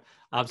to grab,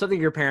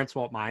 something your parents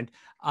won't mind,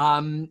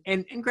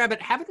 and grab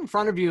it, have it in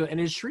front of you. And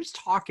as Shree's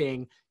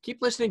talking,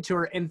 keep listening to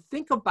her and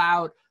think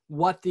about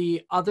what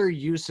the other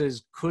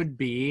uses could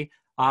be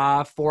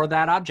for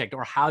that object,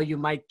 or how you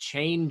might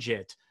change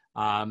it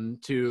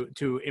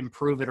to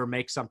improve it or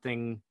make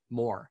something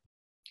more.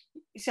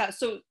 Yeah,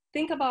 so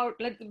think about,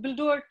 like, we'll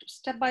do it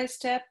step by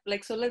step.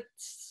 Like, so let's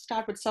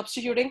start with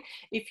substituting.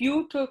 If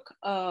you took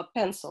a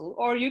pencil,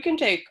 or you can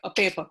take a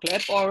paper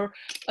clip or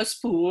a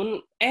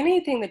spoon,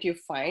 anything that you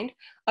find,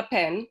 a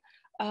pen,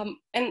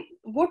 and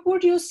what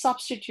would you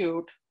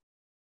substitute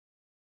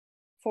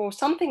for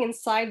something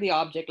inside the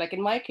object? Like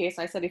in my case,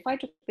 I said, if I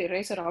took the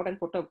eraser out and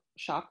put a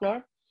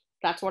sharpener,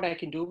 that's what I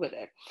can do with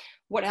it.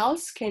 What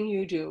else can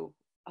you do?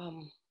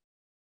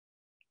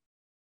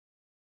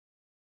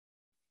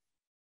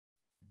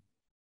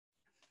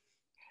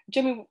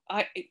 Jimmy,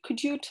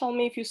 could you tell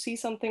me if you see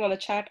something on the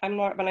chat?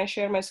 When I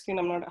share my screen,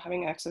 I'm not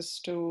having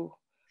access to.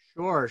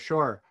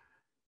 Sure.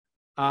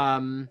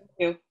 Thank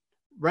you.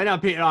 Right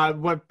now,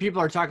 what people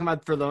are talking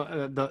about for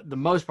the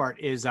most part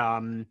is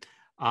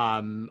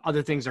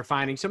other things they're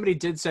finding. Somebody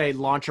did say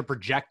launch a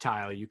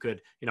projectile. You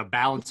could,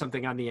 balance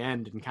something on the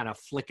end and kind of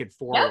flick it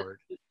forward.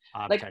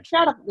 Yeah.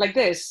 Like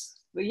this.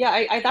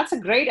 Yeah, that's a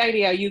great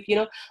idea.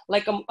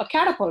 Like a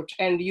catapult,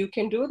 and you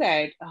can do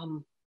that.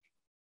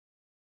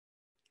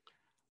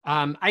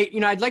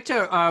 I'd like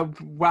to,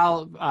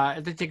 I'd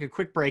like to take a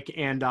quick break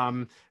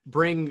and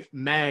bring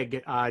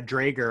Meg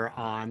Drager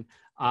on.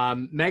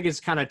 Meg is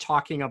kind of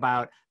talking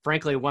about,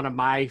 frankly, one of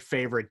my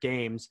favorite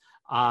games.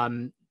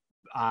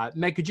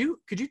 Meg, could you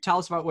tell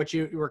us about what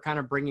you were kind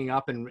of bringing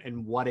up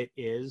and what it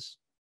is?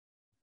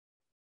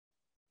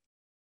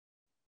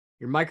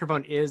 Your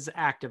microphone is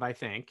active, I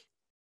think.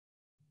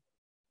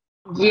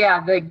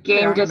 Yeah, the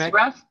game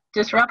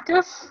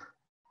Disruptus?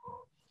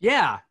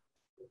 Yeah.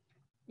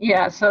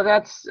 Yeah, so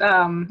that's,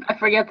 I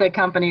forget the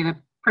company that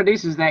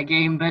produces that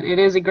game, but it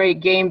is a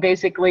great game.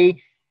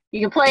 Basically,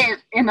 you can play it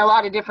in a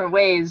lot of different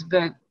ways,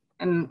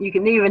 and you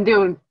can even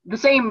do the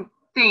same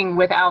thing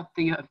without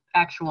the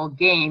actual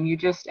game. You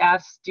just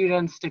ask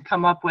students to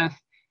come up with,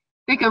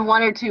 think of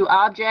one or two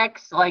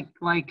objects, like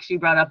she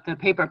brought up the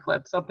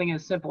paperclip, something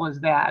as simple as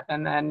that,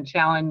 and then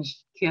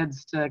challenge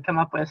kids to come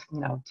up with,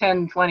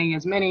 10, 20,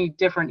 as many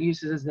different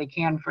uses as they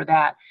can for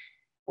that.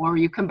 Or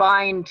you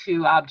combine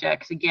two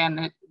objects.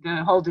 Again,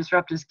 the whole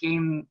Disruptus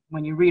game,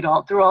 when you read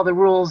through all the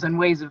rules and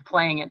ways of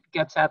playing, it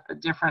gets at the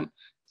different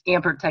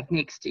Scamper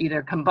techniques to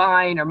either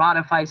combine or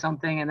modify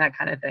something and that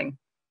kind of thing.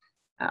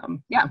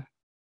 Yeah.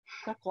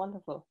 That's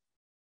wonderful.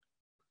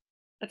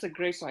 That's a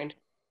great point.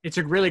 It's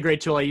a really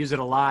great tool. I use it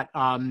a lot,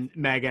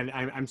 Meg, and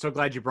I'm so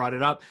glad you brought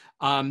it up.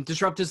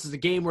 Disruptus is a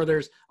game where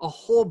there's a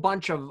whole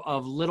bunch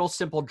of little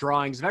simple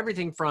drawings of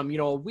everything from,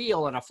 a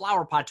wheel and a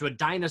flower pot to a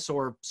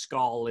dinosaur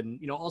skull and,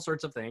 all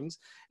sorts of things.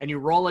 And you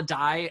roll a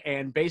die,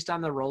 and based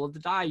on the roll of the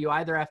die, you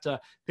either have to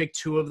pick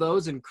two of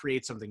those and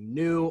create something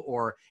new,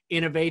 or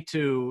innovate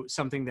to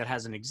something that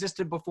hasn't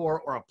existed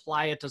before, or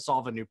apply it to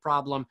solve a new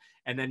problem.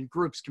 And then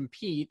groups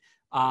compete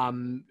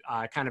kind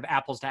of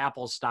apples to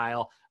apples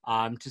style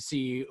to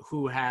see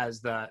who has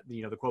the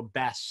quote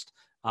best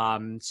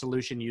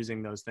solution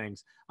using those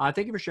things.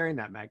 Thank you for sharing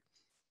that, Meg.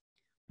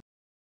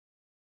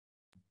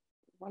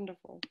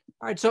 Wonderful.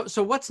 All right,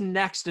 so what's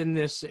next in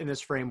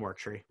this framework,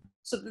 Shree?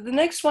 So the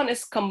next one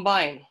is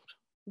combine.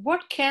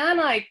 What can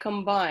I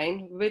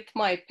combine with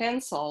my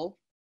pencil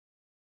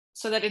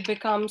so that it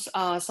becomes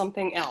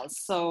something else?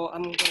 So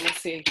I'm going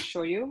to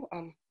show you.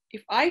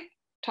 If I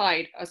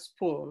tied a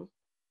spoon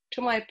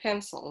to my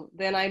pencil,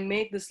 then I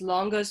make this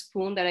longer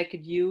spoon that I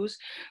could use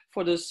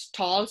for those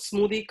tall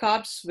smoothie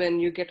cups when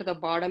you get to the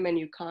bottom and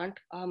you can't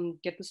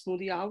get the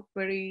smoothie out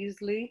very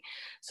easily.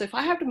 So if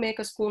I have to make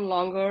a spoon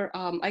longer,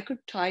 I could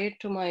tie it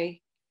to my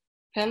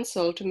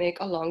pencil to make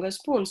a longer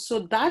spoon.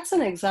 So that's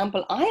an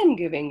example I am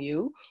giving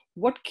you.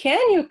 What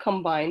can you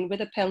combine with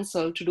a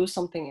pencil to do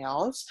something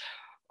else?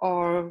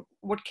 Or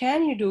what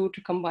can you do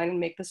to combine and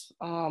make this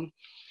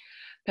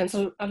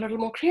pencil a little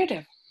more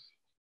creative?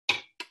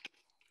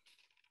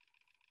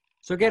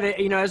 So again,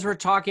 as we're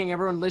talking,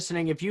 everyone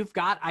listening, if you've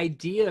got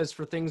ideas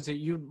for things that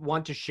you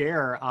want to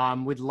share,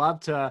 we'd love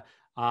to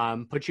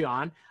put you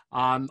on.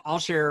 I'll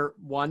share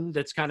one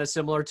that's kind of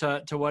similar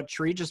to what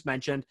Shree just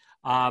mentioned.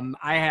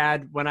 I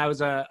had, when I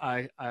was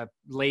a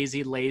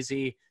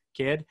lazy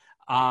kid,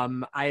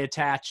 I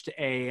attached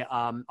a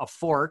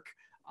fork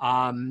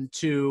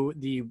to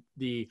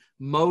the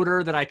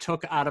motor that I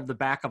took out of the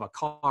back of a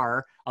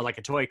car, like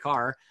a toy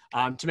car,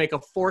 to make a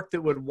fork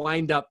that would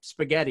wind up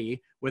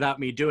spaghetti without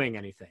me doing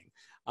anything.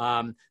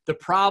 The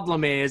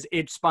problem is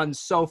it spun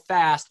so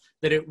fast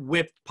that it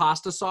whipped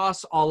pasta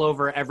sauce all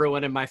over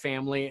everyone in my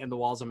family and the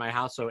walls of my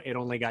house. So it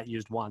only got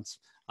used once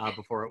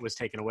before it was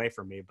taken away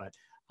from me.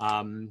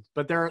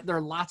 But there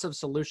are lots of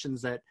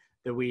solutions that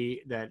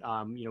we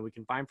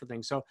can find for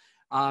things. So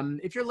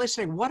if you're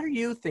listening, what are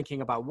you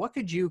thinking about? What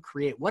could you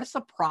create? What is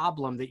the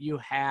problem that you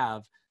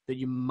have that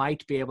you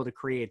might be able to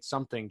create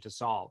something to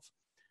solve?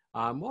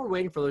 While we're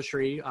waiting for those,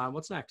 Shri,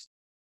 what's next?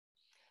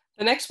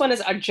 The next one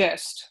is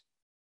adjust.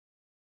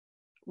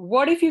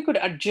 What if you could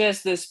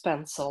adjust this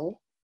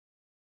pencil?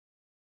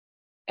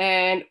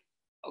 And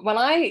when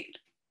I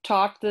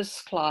taught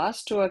this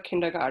class to a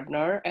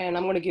kindergartner, and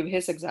I'm going to give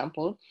his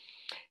example,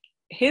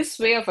 his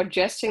way of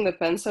adjusting the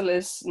pencil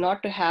is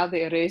not to have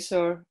the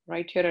eraser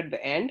right here at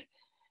the end.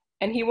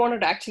 And he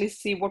wanted to actually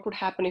see what would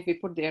happen if we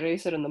put the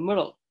eraser in the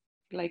middle.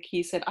 Like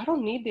he said, I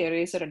don't need the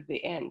eraser at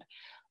the end.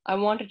 I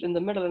want it in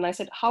the middle. And I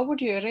said, how would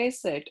you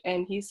erase it?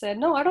 And he said,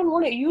 no, I don't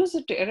want to use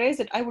it to erase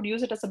it. I would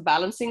use it as a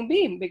balancing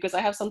beam because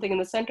I have something in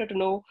the center to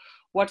know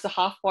what's the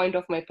half point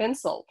of my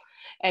pencil.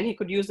 And he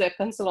could use that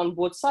pencil on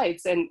both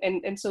sides. And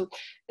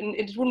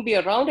it wouldn't be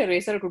a round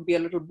eraser, it would be a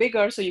little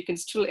bigger so you can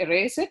still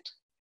erase it.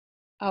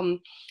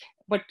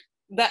 But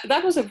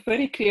that was a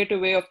very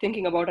creative way of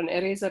thinking about an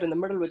eraser in the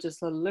middle, which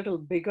is a little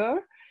bigger.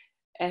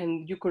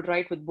 And you could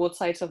write with both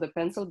sides of the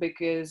pencil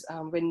because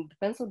when the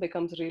pencil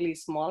becomes really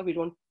small, we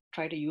don't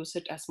try to use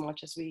it as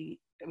much as we're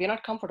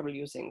not comfortable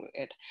using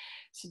it.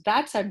 So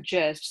that's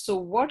adjust. So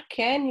what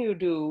can you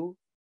do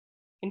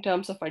in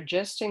terms of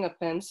adjusting a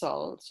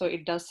pencil so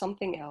it does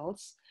something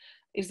else?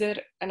 Is there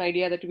an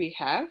idea that we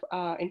have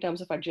in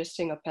terms of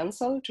adjusting a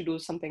pencil to do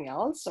something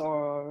else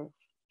or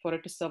for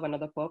it to serve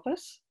another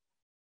purpose?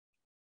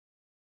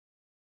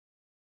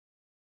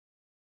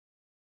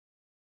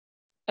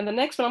 And the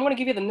next one, I'm going to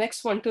give you the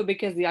next one too,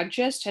 because the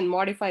adjust and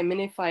modify,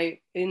 minify,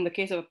 in the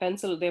case of a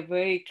pencil, they're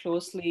very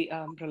closely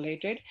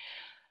related.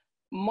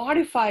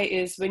 Modify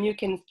is when you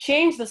can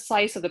change the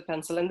size of the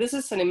pencil. And this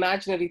is an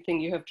imaginary thing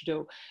you have to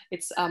do.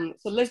 It's so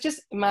let's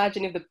just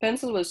imagine if the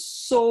pencil was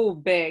so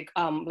big,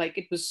 like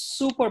it was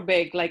super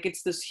big, like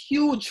it's this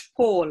huge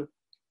pole.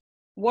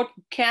 What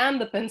can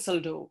the pencil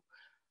do?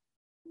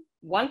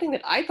 One thing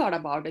that I thought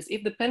about is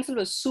if the pencil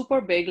was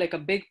super big, like a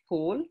big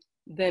pole,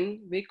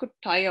 then we could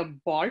tie a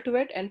ball to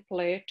it and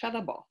play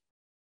tetherball.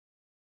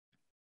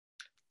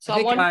 So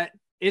I think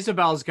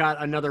Isabel's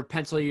got another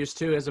pencil use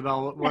too.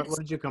 Isabel, what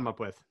did you come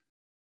up with?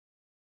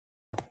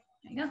 There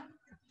you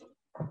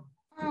go.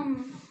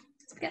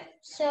 Okay.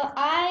 So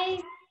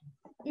I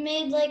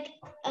made like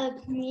a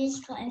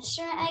musical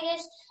instrument, I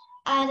guess,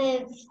 out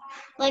of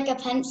like a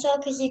pencil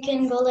because you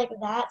can go like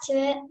that to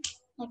it,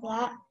 like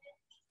that.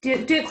 Do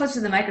it close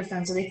to the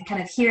microphone so they can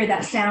kind of hear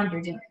that sound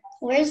you're doing.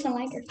 Where's the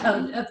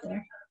microphone? Oh, up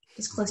there.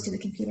 Just close to the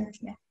computer.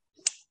 Yeah.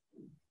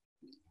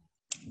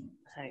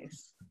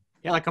 Nice.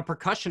 Yeah, like a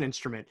percussion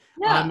instrument.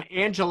 Yeah.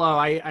 Angelo,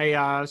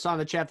 I saw in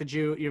the chat that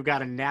you've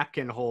got a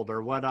napkin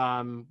holder.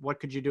 What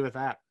could you do with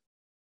that?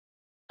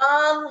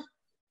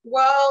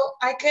 Well,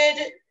 I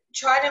could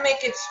try to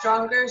make it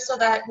stronger so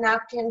that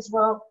napkins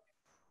won't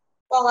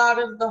fall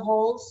out of the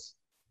holes.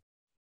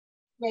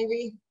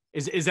 Maybe.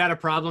 Is that a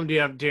problem? Do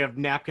you have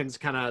napkins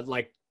kind of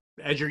like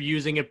as you're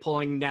using it,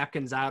 pulling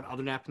napkins out,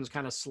 other napkins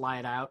kind of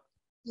slide out?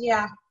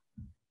 Yeah.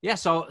 Yeah,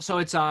 so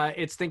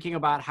it's thinking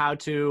about how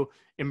to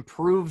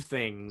improve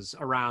things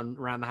around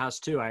the house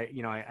too.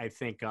 I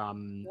think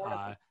kind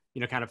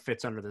of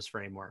fits under this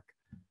framework.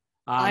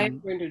 I'm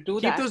going to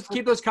do that.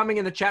 Keep those coming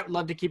in the chat. We'd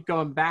love to keep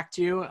going back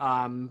to you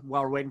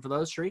while we're waiting for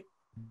those, Shri.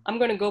 I'm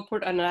going to go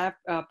put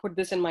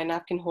this in my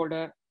napkin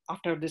holder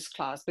after this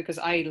class because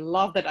I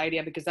love that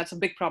idea because that's a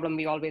big problem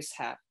we always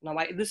have. Now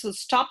this will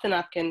stop the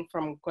napkin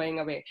from going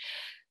away.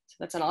 So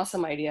that's an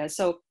awesome idea.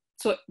 So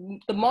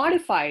the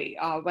modify,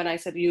 when I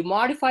said you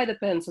modify the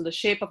pencil, the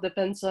shape of the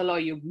pencil, or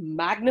you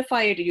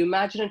magnify it, you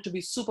imagine it to be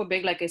super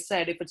big. Like I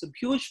said, if it's a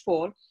huge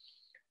pole,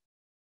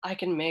 I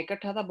can make a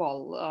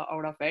tetherball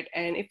out of it.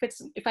 And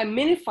if I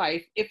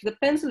minify, if the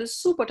pencil is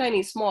super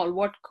tiny, small,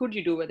 what could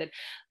you do with it?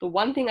 The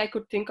one thing I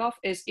could think of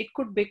is it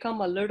could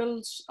become a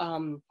little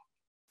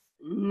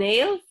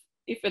nail.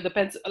 If the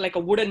pencil, like a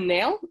wooden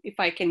nail, if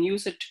I can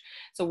use it,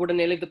 so wooden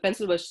nail, if the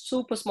pencil was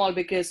super small,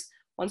 because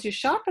once you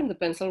sharpen the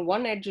pencil,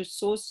 one edge is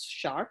so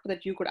sharp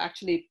that you could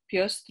actually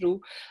pierce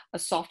through a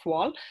soft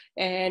wall.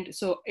 And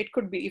so it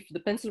could be, if the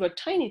pencil were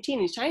tiny,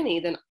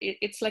 then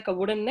it's like a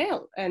wooden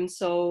nail. And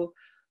so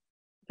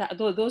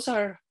those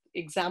are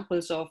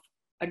examples of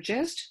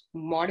adjust,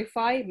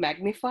 modify,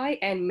 magnify,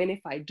 and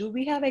minify. Do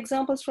we have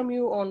examples from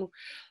you on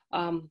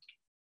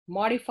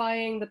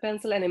modifying the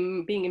pencil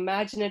and being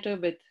imaginative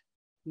with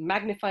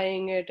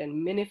magnifying it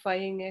and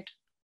minifying it?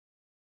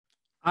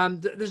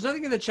 There's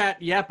nothing in the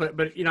chat yet,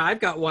 but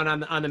I've got one on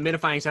the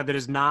minifying side that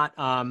is not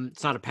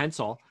it's not a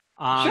pencil.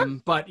 Sure.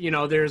 But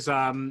there's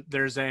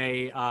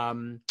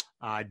a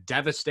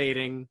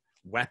devastating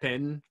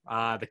weapon,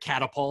 the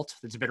catapult,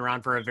 that's been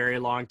around for a very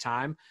long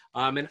time.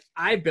 And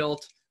I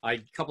built a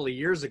couple of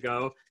years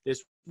ago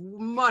this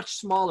much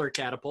smaller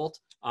catapult,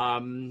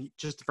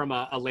 just from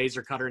a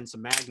laser cutter and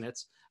some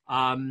magnets.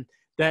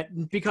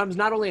 That becomes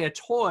not only a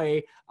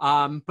toy,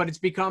 but it's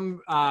become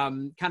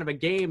kind of a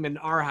game in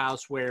our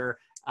house where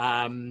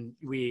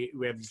we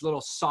have these little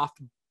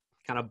soft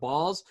kind of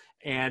balls,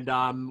 and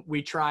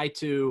we try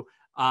to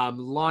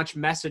launch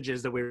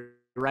messages that we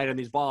write on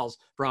these balls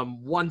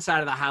from one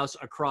side of the house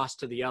across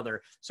to the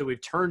other. So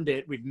we've turned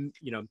it, we've,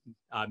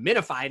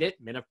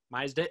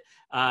 minimized it,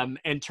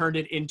 and turned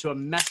it into a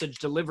message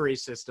delivery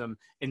system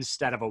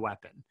instead of a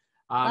weapon.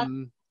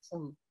 Awesome.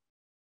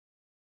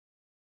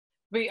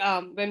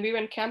 When we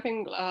went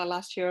camping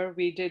last year,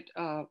 we did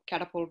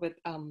catapult with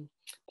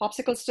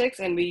popsicle sticks,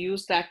 and we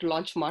used that to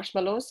launch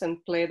marshmallows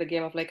and play the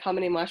game of like, how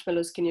many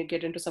marshmallows can you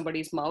get into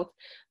somebody's mouth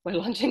by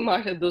launching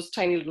those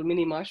tiny little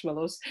mini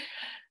marshmallows.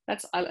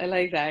 I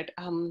like that.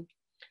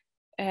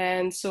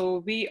 And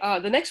so the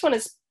next one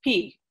is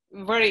P.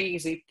 Very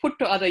easy. Put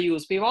to other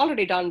use. We've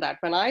already done that.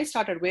 When I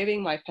started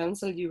waving my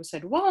pencil, you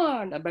said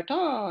wand, a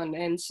baton,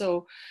 and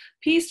so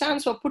P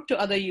stands for put to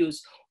other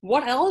use.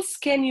 What else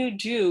can you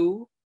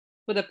do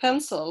with a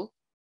pencil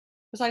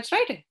besides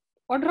writing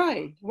or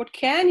drawing? What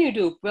can you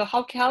do? Well,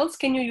 how else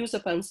can you use a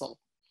pencil?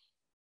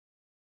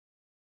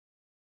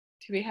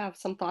 Do we have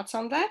some thoughts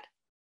on that?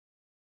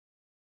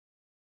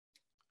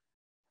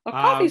 A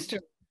coffee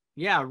stirrer.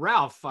 Yeah,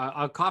 Ralph,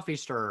 a coffee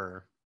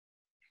stirrer.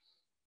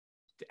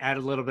 To add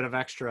a little bit of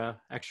extra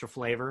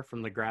flavor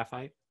from the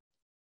graphite.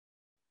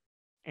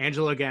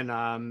 Angela, again,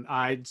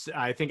 I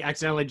think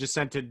accidentally just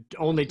sent it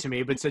only to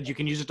me, but said you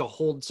can use it to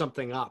hold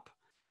something up.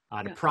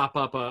 To prop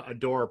up a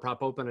door,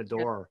 prop open a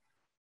door.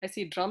 I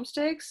see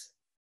drumsticks,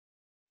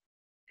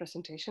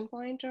 presentation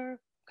pointer,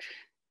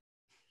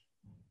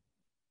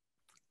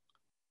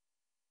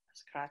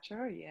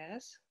 scratcher,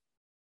 yes.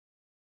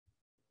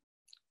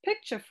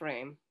 Picture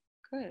frame,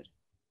 good.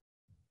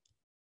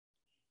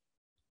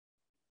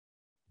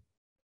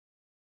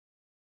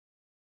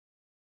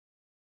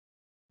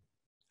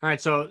 All right,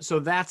 so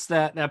that's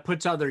that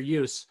puts other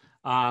use.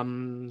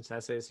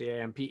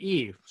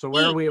 S-A-C-A-M-P-E. So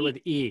where are we with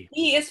E?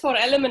 E is for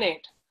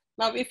eliminate.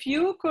 Now, if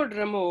you could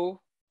remove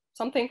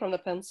something from the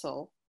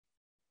pencil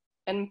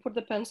and put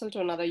the pencil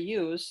to another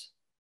use,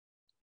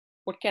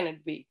 what can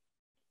it be?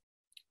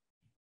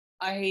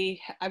 I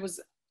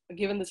was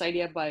given this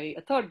idea by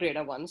a third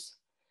grader once.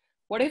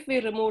 What if we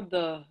removed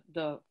the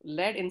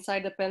lead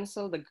inside the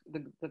pencil, the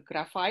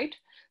graphite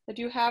that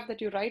you have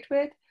that you write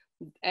with,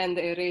 and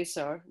the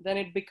eraser? Then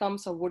it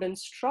becomes a wooden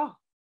straw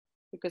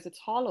because it's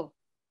hollow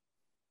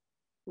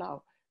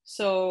now.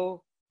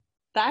 So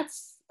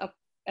that's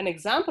an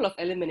example of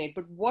eliminate.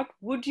 But what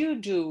would you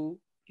do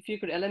if you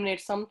could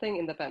eliminate something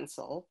in the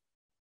pencil?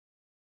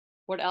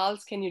 What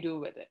else can you do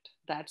with it?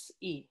 That's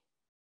E.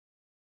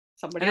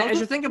 Somebody else? As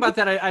you think about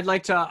that, I'd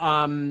like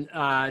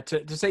to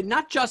say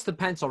not just the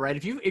pencil, right?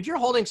 If you're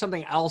holding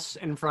something else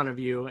in front of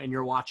you and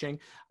you're watching,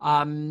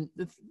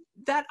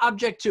 that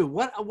object too,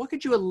 what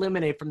could you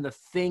eliminate from the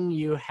thing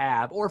you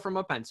have or from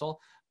a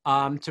pencil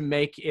to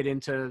make it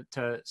into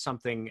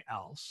something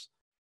else?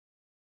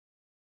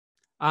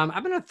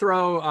 I'm going to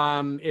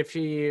throw, if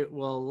he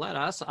will let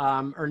us,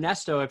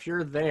 Ernesto, if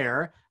you're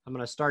there, I'm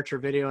going to start your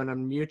video and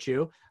unmute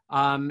you.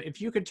 If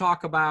you could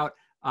talk about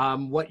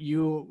what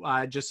you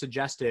just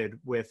suggested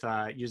with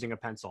using a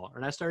pencil.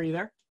 Ernesto, are you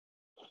there?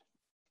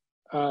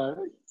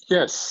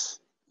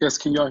 Yes. Yes,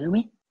 can y'all hear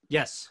me?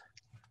 Yes.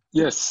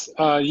 Yes.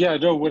 Yeah,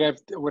 no,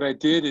 what I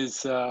did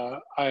is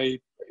I,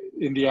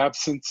 in the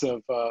absence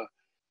of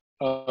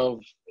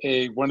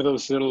one of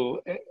those little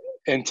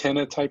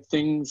antenna type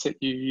things that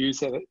you use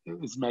that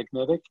is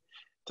magnetic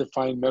to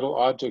find metal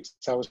objects,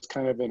 I was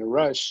kind of in a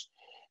rush.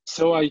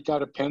 So I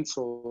got a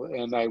pencil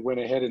and I went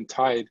ahead and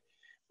tied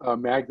a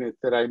magnet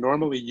that I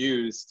normally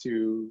use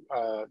to,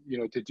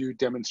 to do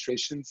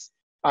demonstrations.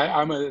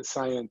 I'm a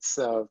science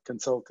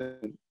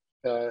consultant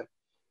in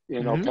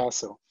El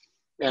Paso.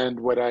 And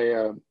what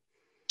I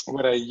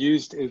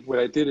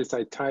did is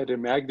I tied a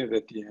magnet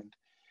at the end.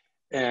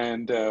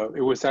 And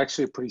it was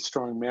actually a pretty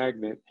strong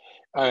magnet.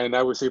 And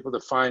I was able to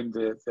find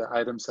the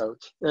items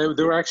out.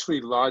 They were actually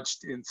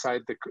lodged in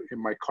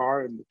my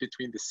car and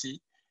between the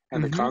seat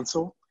and the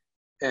console.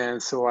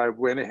 And so I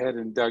went ahead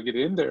and dug it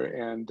in there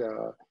and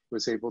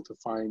was able to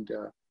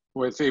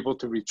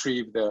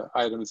retrieve the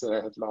items that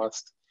I had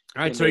lost.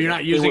 All right, so you're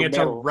not using it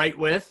to write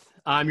with.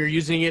 You're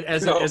using it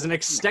as an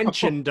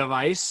extension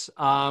device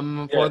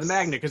for the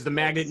magnet, because the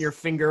magnet in your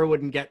finger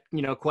wouldn't get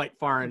quite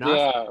far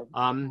enough.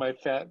 Yeah, my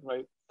fat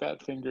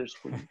fingers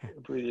wouldn't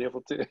be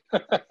able to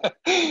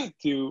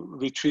to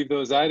retrieve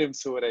those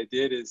items. So what I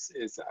did is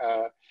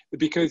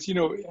because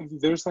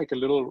there was like a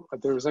little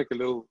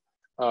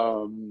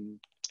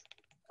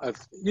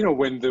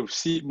when the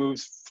seat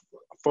moves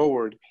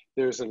forward,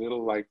 there's a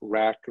little like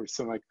rack or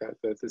something like that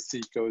the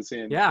seat goes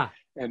in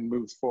and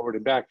moves forward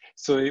and back.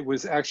 So it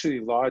was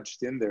actually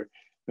lodged in there.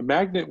 The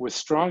magnet was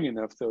strong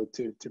enough though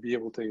to be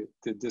able to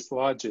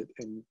dislodge it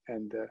and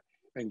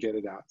get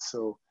it out.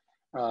 So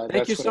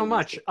thank you so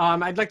much.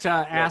 I'd like to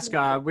ask,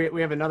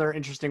 we have another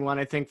interesting one,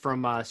 I think,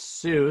 from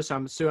Sue.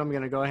 So Sue, I'm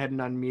going to go ahead and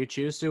unmute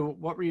you. Sue,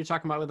 what were you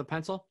talking about with a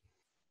pencil?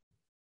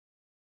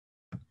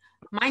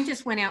 Mine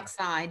just went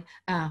outside,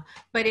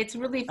 but it's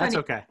really funny. That's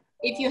okay.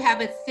 If you have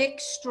a thick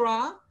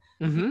straw,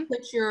 you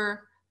put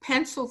your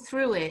pencil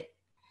through it,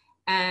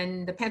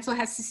 and the pencil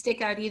has to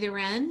stick out either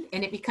end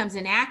and it becomes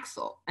an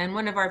axle. And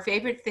one of our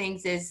favorite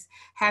things is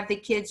have the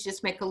kids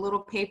just make a little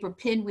paper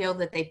pinwheel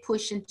that they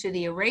push into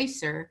the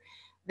eraser,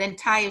 then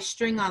tie a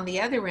string on the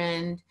other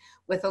end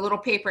with a little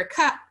paper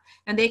cup,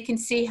 and they can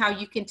see how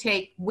you can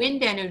take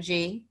wind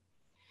energy,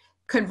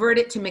 convert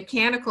it to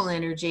mechanical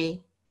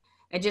energy,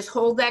 and just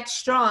hold that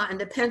straw and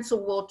the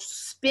pencil will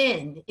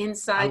spin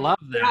inside the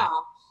straw.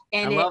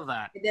 And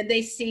then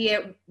they see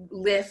it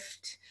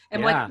lift.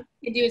 And what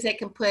they can do is they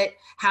can put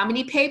how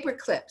many paper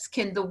clips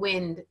can the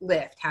wind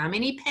lift, how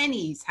many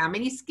pennies, how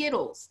many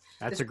Skittles.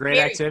 That's a great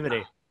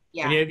activity. Fun.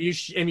 Yeah.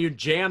 And you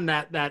jam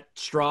that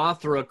straw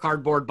through a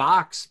cardboard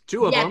box,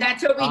 two of them. Yeah,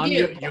 that's what we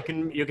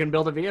do. You can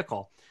build a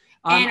vehicle.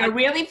 And a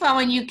really fun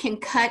one, you can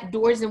cut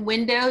doors and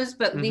windows,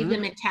 but leave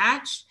them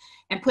attached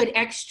and put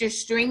extra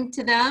string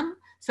to them.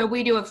 So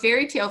we do a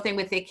fairy tale thing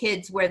with the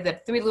kids where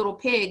the three little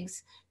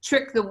pigs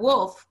trick the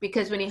wolf,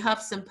 because when he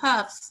huffs and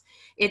puffs,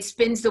 it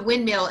spins the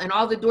windmill and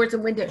all the doors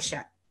and windows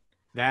shut.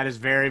 That is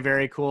very,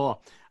 very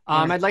cool.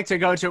 I'd like to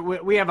go to,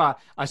 we have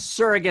a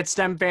surrogate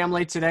STEM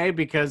family today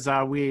because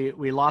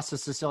we lost the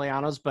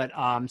Sicilianos, but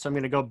so I'm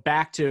going to go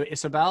back to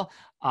Isabel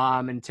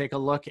and take a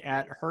look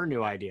at her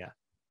new idea.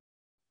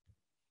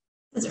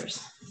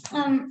 Scissors.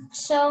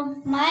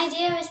 So my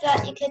idea was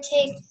that you could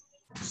take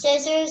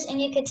scissors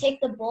and you could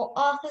take the bolt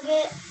off of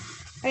it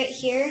right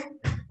here,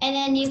 and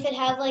then you could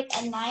have like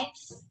a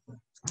knife.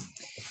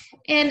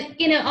 And,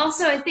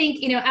 also I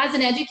think, as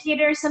an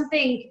educator,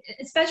 something,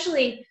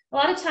 especially a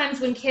lot of times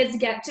when kids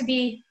get to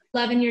be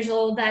 11 years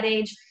old, that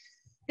age,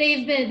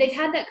 they've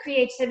had that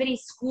creativity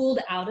schooled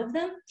out of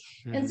them.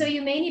 Mm-hmm. And so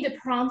you may need to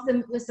prompt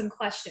them with some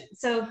questions.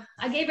 So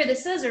I gave her the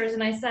scissors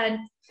and I said,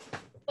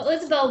 well,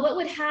 Isabel, what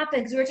would happen?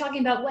 Because we were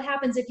talking about what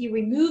happens if you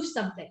remove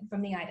something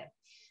from the item.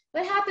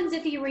 What happens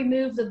if you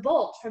remove the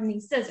bolt from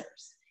these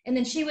scissors? And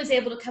then she was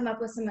able to come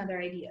up with some other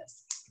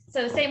ideas.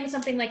 So same with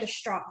something like a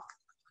straw.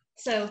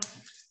 So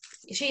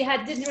she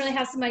didn't really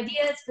have some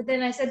ideas, but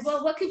then I said,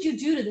 well, what could you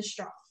do to the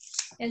straw?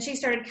 And she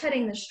started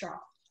cutting the straw.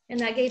 And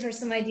that gave her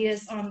some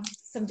ideas on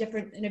some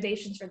different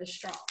innovations for the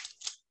straw.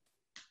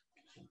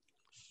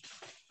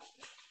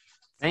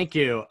 Thank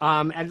you.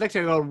 I'd like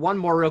to go one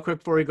more real quick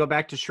before we go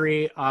back to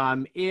Shri.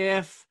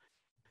 If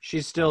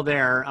she's still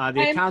there,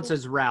 the account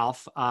says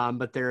Ralph,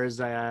 but there's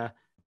a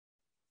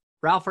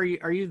Ralph. Are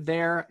you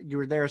there? You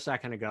were there a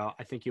second ago.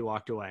 I think you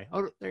walked away.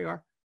 Oh, there you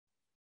are.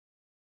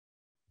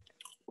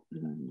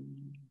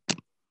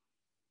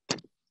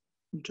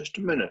 Just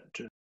a minute.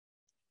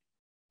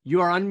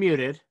 You are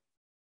unmuted.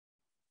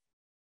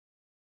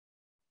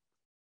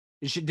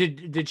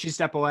 Did she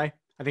step away?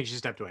 I think she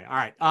stepped away. All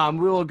right.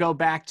 We will go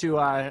back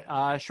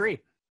to Shri.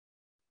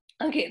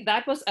 Okay,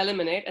 that was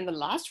eliminate. And the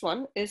last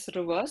one is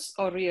reverse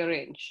or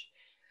rearrange.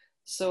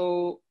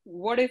 So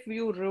what if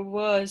you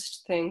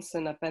reversed things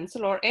in a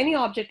pencil or any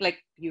object, like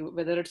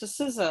whether it's a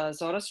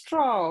scissors or a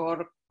straw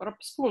or a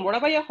spoon,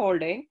 whatever you're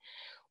holding,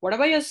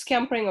 whatever you're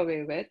scampering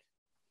away with,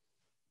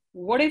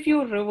 what if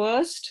you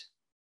reversed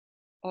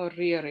or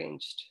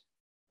rearranged?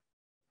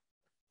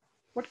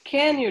 What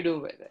can you do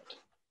with it?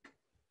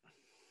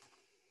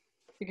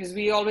 Because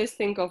we always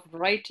think of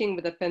writing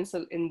with a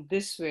pencil in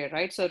this way,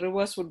 right? So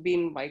reverse would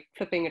be by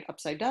flipping it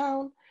upside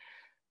down.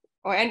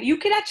 And you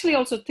can actually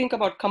also think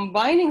about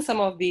combining some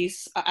of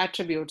these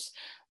attributes.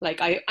 Like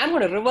I'm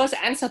going to reverse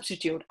and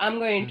substitute. I'm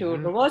going to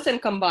reverse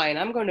and combine.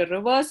 I'm going to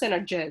reverse and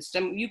adjust.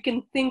 And you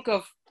can think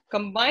of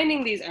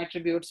combining these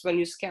attributes when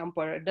you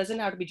scamper. It doesn't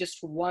have to be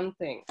just one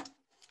thing.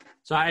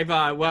 So I've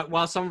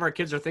while some of our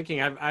kids are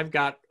thinking, I've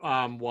got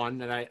one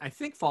that I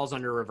think falls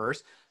under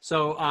reverse.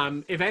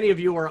 So if any of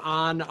you were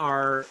on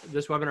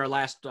this webinar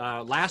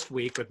last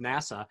week with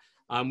NASA,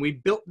 we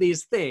built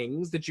these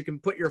things that you can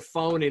put your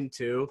phone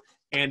into,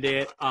 and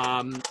it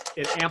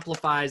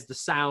amplifies the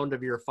sound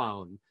of your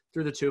phone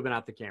through the tube and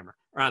out the camera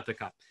or out the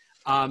cup.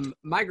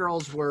 My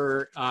girls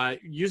were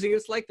using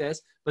this like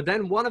this, but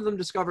then one of them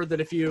discovered that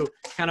if you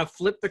kind of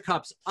flip the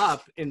cups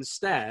up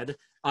instead,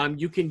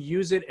 you can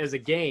use it as a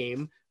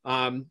game.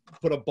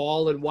 Put a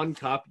ball in one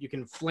cup, you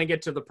can fling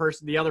it to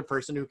the other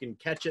person who can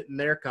catch it in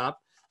their cup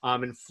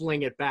and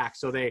fling it back.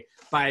 So they,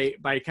 by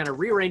kind of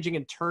rearranging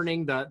and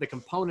turning the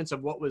components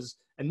of what was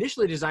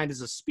initially designed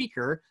as a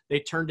speaker, they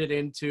turned it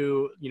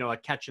into, a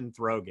catch and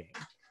throw game.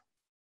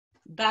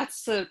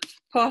 That's a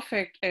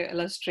perfect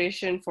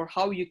illustration for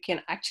how you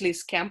can actually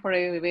scamper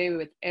away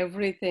with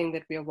everything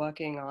that we are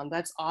working on.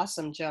 That's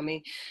awesome,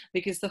 Jeremy,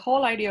 because the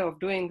whole idea of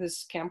doing this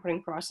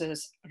scampering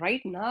process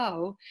right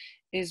now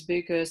is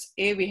because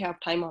A, we have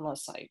time on our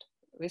side.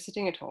 We're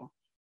sitting at home.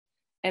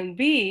 And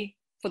B,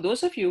 for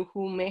those of you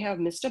who may have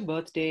missed a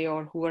birthday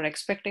or who are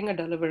expecting a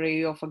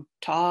delivery of a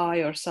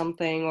toy or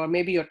something, or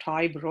maybe your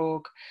toy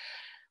broke,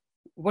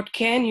 what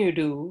can you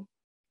do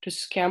to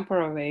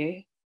scamper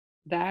away?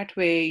 That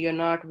way you're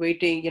not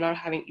waiting,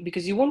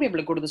 because you won't be able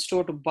to go to the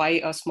store to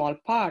buy a small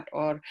part.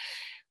 Or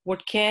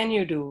what can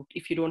you do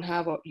if you don't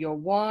have your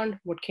wand?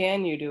 What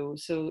can you do?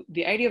 So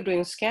the idea of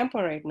doing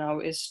scamper right now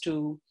is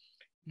to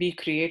be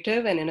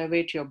creative and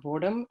innovate your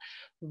boredom,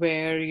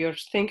 where you're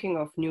thinking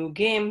of new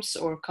games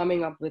or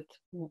coming up with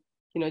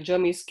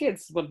Jeremy's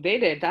kids, what they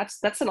did.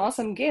 That's an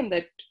awesome game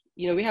that,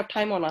 we have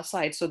time on our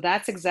side. So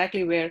that's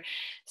exactly where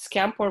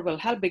Scamper will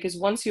help, because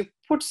once you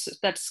put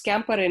that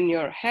scamper in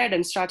your head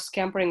and start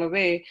scampering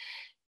away,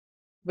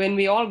 when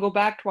we all go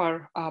back to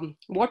our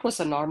what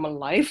was a normal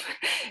life,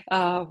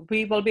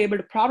 we will be able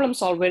to problem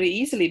solve very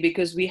easily,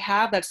 because we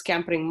have that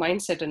scampering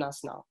mindset in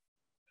us now.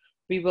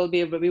 We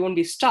won't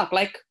be stuck.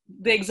 Like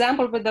the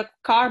example with the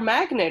car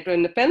magnet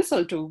and the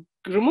pencil to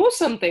remove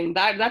something,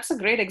 that's a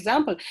great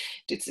example.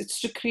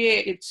 It's to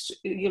create,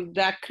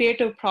 that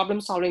creative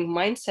problem solving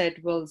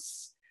mindset will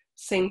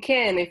sink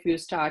in if you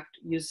start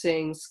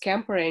using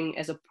scampering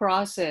as a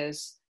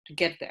process to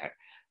get there.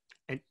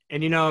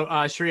 And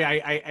Shri,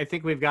 I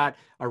think we've got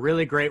a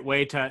really great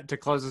way to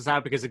close this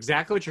out, because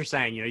exactly what you're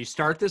saying, you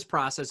start this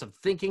process of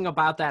thinking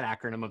about that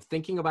acronym, of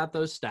thinking about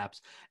those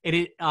steps, and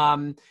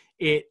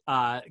it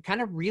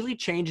kind of really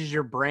changes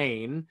your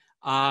brain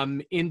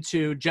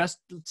into just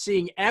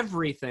seeing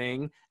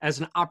everything as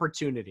an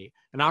opportunity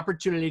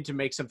to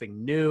make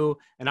something new,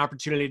 an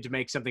opportunity to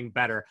make something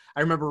better. I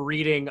remember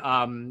reading,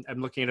 I'm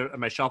looking at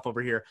my shelf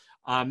over here,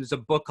 there's a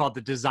book called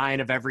The Design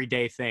of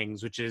Everyday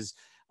Things, which is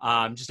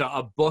just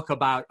a book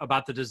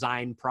about the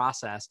design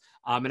process.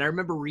 And I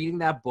remember reading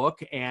that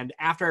book, and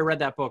after I read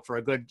that book for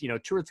a good,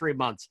 2 or 3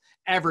 months,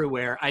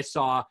 everywhere I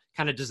saw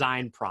kind of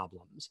design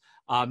problems.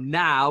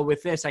 Now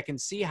with this, I can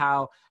see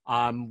how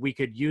we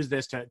could use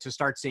this to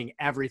start seeing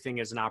everything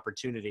as an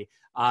opportunity.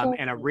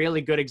 And a really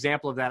good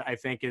example of that, I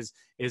think, is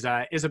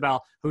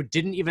Isabel, who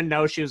didn't even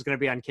know she was going to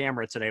be on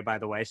camera today, by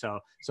the way. So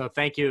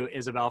thank you,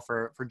 Isabel,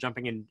 for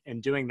jumping in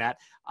and doing that.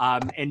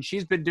 And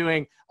she's been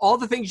doing all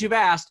the things you've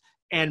asked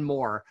and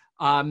more.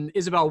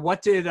 Isabel,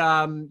 what did,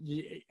 I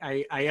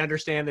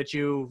understand that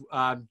you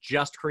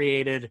just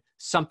created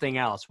something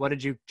else. What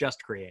did you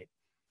just create?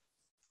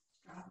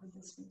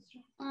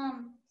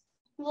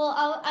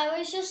 Well, I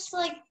was just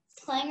like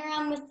playing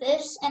around with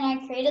this, and I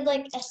created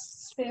like a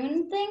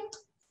spoon thing,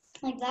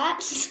 like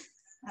that.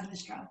 Out of a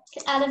straw.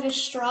 Out of a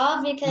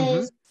straw,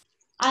 because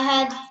I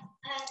had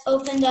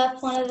opened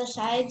up one of the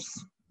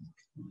sides,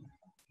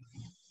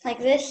 like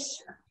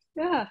this.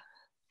 Yeah.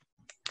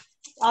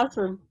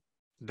 Awesome.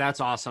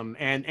 That's awesome.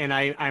 And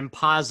I'm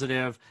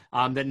positive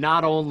that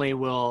not only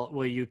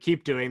will you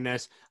keep doing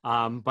this,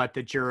 but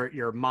that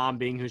your mom,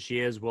 being who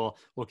she is, will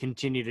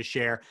continue to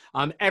share.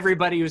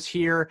 Everybody who's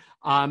here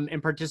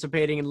and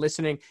participating and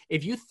listening,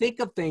 if you think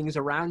of things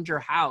around your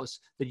house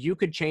that you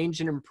could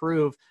change and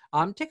improve,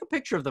 take a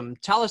picture of them.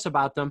 Tell us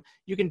about them.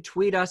 You can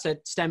tweet us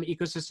at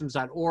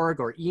stemecosystems.org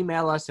or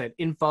email us at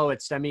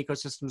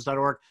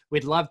info@stemecosystems.org.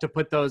 We'd love to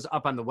put those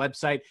up on the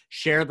website,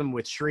 share them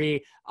with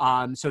Shri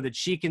so that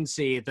she can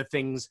see the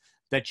things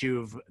that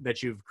you've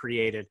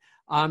created.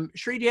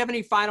 Shri, do you have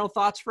any final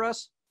thoughts for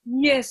us?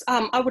 Yes,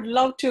 I would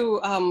love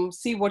to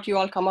see what you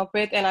all come up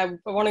with, and I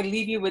want to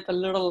leave you with a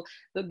little,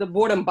 the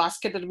boredom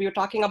basket that we were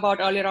talking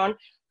about earlier on.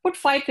 Put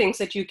 5 things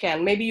that you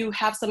can. Maybe you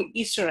have some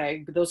Easter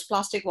egg, those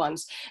plastic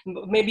ones,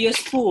 maybe a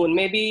spoon,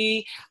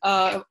 maybe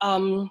a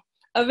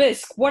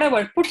whisk,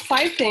 whatever. Put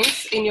 5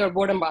 things in your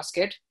boredom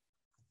basket.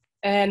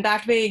 And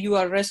that way you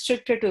are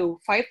restricted to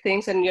 5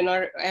 things, and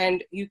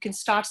and you can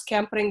start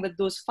scampering with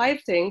those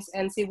 5 things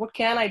and see, what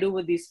can I do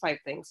with these 5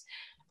 things?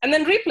 And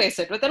then replace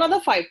it with another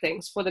 5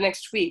 things for the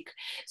next week.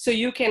 So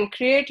you can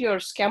create your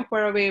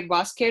scamper away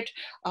basket,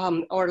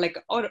 or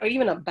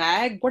even a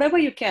bag, whatever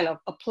you can, a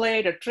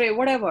plate, a tray,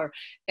 whatever,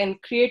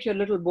 and create your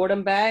little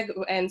boredom bag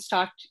and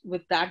start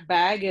with that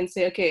bag and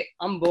say, okay,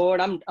 I'm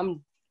bored.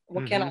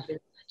 What can I do?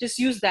 Just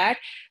use that.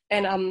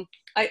 And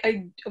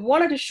I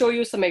wanted to show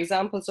you some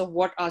examples of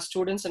what our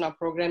students in our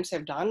programs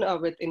have done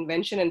with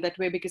invention in that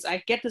way, because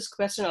I get this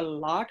question a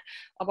lot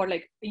about,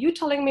 like, are you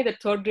telling me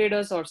that 3rd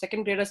graders or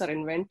 2nd graders are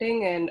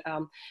inventing? And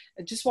I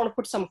just want to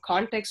put some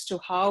context to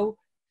how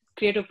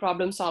creative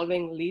problem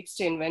solving leads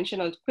to invention.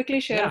 I'll quickly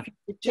share a few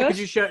pictures. Yeah, could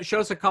you show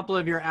us a couple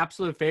of your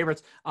absolute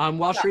favorites?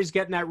 While Shri's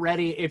getting that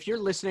ready, if you're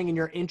listening and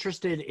you're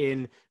interested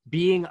in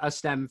being a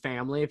STEM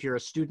family, if you're a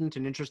student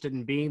and interested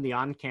in being the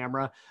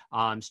on-camera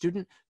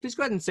student, please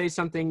go ahead and say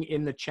something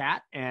in the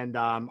chat, and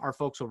our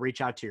folks will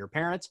reach out to your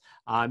parents.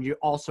 You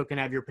also can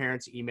have your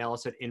parents email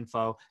us at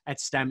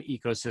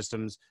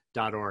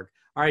info@stemecosystems.org.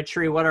 All right,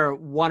 Shri, what are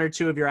 1 or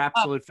 2 of your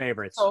absolute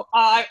favorites? So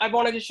I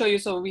wanted to show you,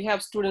 so we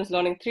have students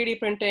learning 3D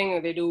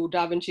printing, they do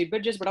Da Vinci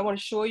bridges, but I want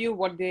to show you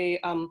what they,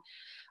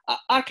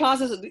 our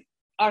classes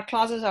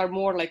are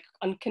more like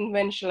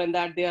unconventional in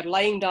that they are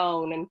lying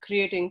down and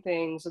creating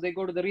things. So they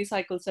go to the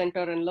recycle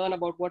center and learn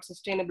about what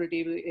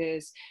sustainability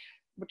is.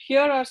 But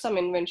here are some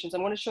inventions.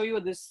 I'm going to show you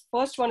this.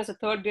 First one is a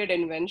 3rd grade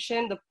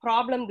invention. The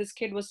problem this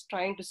kid was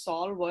trying to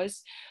solve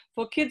was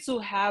for kids who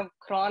have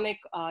chronic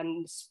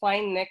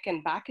spine, neck,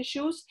 and back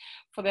issues,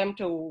 for them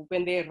to,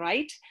 when they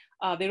write,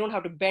 they don't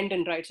have to bend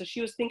and write. So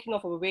she was thinking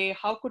of a way,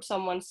 how could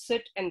someone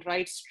sit and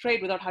write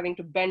straight without having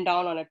to bend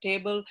down on a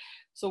table?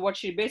 So what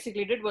she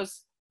basically did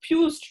was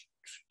fused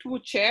 2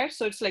 chairs.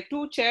 So it's like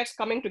 2 chairs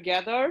coming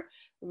together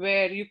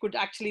where you could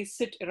actually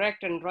sit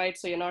erect and write,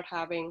 so you're not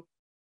having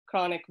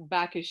chronic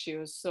back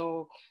issues.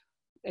 So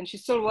and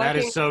she's still working. That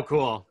is so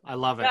cool. I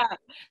love it. Yeah,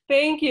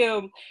 thank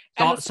you.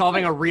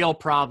 Solving a real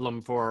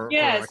problem for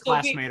a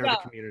classmate or the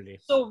community.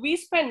 So we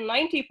spend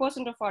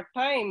 90% of our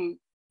time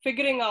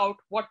figuring out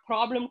what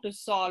problem to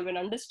solve and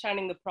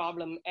understanding the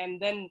problem,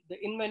 and then the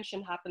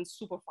invention happens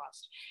super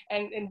fast.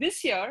 And in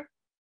this year,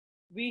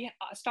 we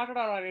started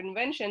on our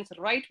inventions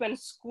right when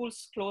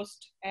schools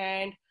closed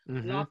and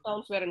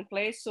lockdowns were in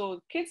place.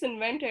 So kids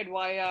invented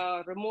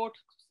via remote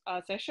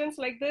sessions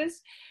like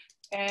this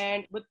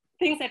and with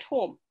things at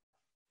home.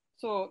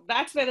 So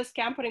that's where the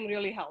scampering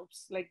really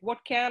helps. Like, what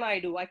can I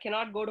do? I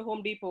cannot go to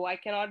Home Depot. I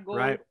cannot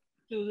go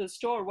to the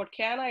store. What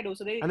can I do?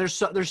 So and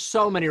there's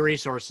so many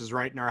resources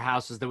right in our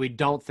houses that we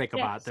don't think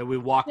about, that we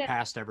walk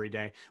past every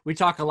day. We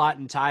talk a lot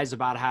in ties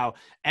about how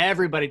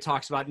everybody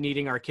talks about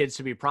needing our kids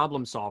to be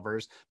problem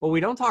solvers, but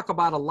we don't talk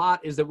about a lot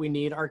is that we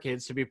need our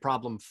kids to be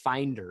problem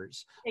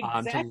finders,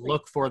 to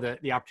look for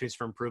the opportunities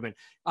for improvement.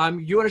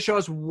 You want to show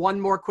us one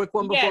more quick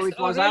one before we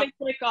close out?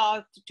 Quick,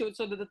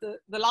 so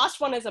the last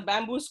one is a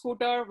bamboo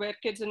scooter, where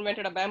kids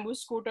invented a bamboo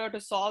scooter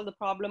to solve the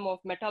problem of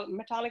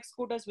metallic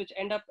scooters, which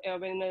end up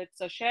when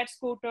it's a shared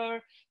scooter,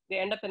 they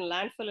end up in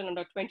landfill in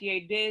under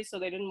 28 days. So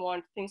they didn't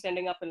want things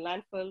ending up in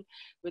landfill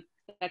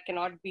that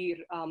cannot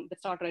be,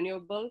 that's not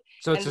renewable.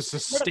 So it's a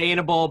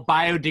sustainable,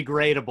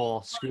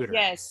 biodegradable scooter.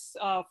 Yes,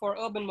 for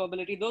urban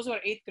mobility. Those were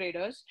 8th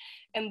graders.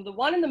 And the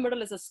one in the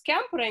middle is a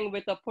scampering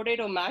with a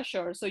potato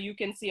masher. So you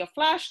can see a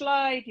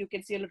flashlight, you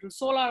can see a little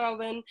solar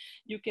oven,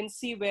 you can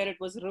see where it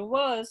was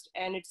reversed,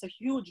 and it's a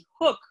huge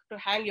hook to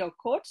hang your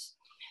coats.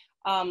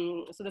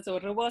 So there's a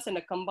reverse and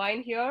a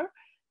combine here.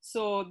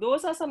 So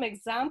those are some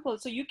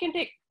examples. So you can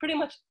take pretty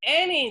much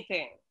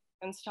anything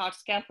and start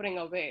scampering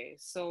away.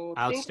 So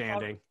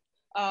outstanding. Think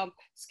about,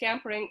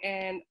 scampering.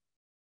 And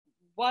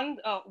one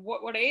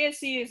what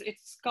ASE is,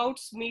 it's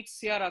Scouts meet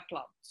Sierra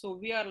Club. So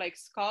we are like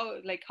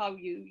Scout, like how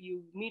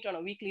you meet on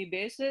a weekly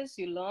basis,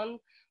 you learn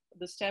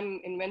the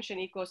STEM invention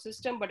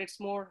ecosystem, but it's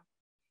more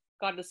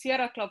got the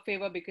Sierra Club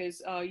favor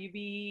because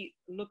we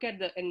look at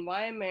the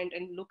environment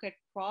and look at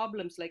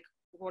problems like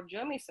what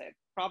Jeremy said,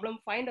 problem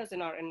finders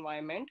in our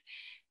environment,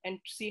 and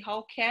see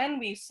how can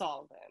we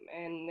solve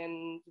them. And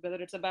then whether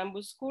it's a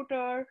bamboo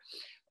scooter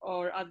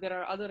or there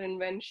are other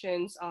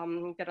inventions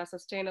that are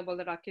sustainable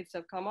that our kids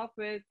have come up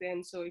with.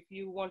 And so if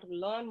you want to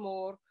learn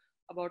more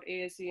about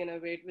ASE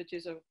Innovate, which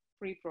is a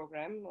free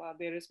program,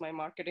 there is my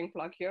marketing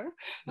plug here.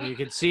 You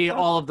can see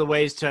all of the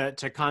ways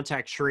to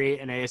contact Shri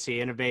and ASE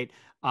Innovate.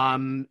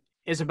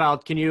 Isabel,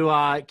 can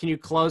you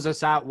close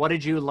us out? What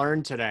did you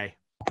learn today?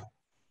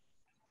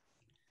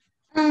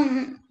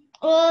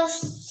 Well,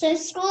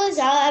 since school is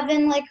out, I've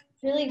been like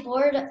really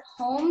bored at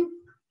home.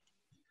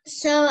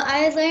 So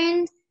I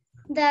learned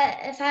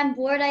that if I'm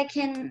bored, I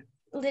can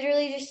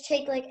literally just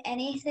take like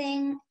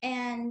anything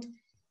and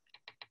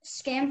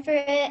scan for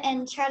it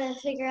and try to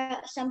figure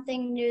out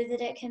something new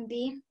that it can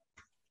be.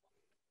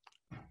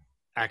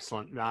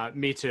 Excellent.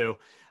 Me too.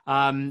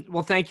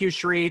 Well, thank you,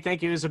 Shri.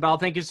 Thank you, Isabel.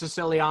 Thank you,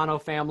 Siciliano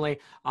family.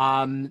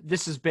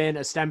 This has been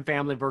a STEM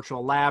Family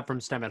Virtual Lab from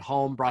STEM at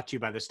Home, brought to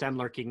you by the STEM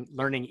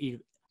Learning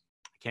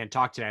Can't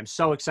talk today. I'm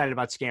so excited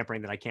about scampering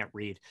that I can't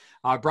read.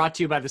 Brought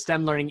to you by the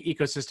STEM Learning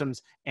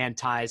Ecosystems and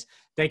Ties.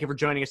 Thank you for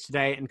joining us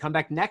today, and come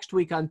back next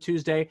week on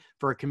Tuesday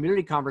for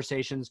Community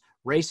Conversations,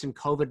 Race and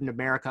COVID in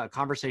America, a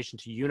conversation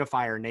to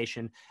unify our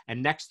nation.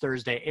 And next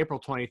Thursday, April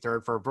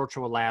 23rd, for a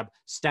virtual lab,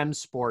 STEM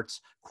Sports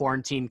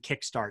Quarantine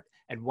Kickstart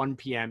at 1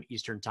 p.m.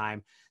 Eastern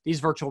Time. These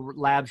virtual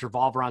labs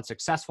revolve around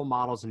successful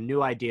models and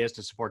new ideas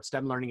to support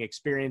STEM learning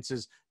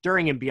experiences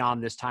during and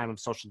beyond this time of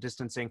social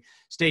distancing.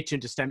 Stay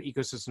tuned to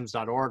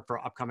STEMecosystems.org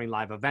for upcoming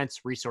live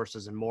events,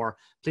 resources, and more.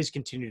 Please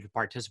continue to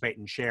participate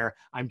and share.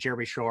 I'm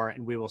Jeremy Shore,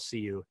 and we will see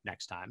you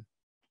next time.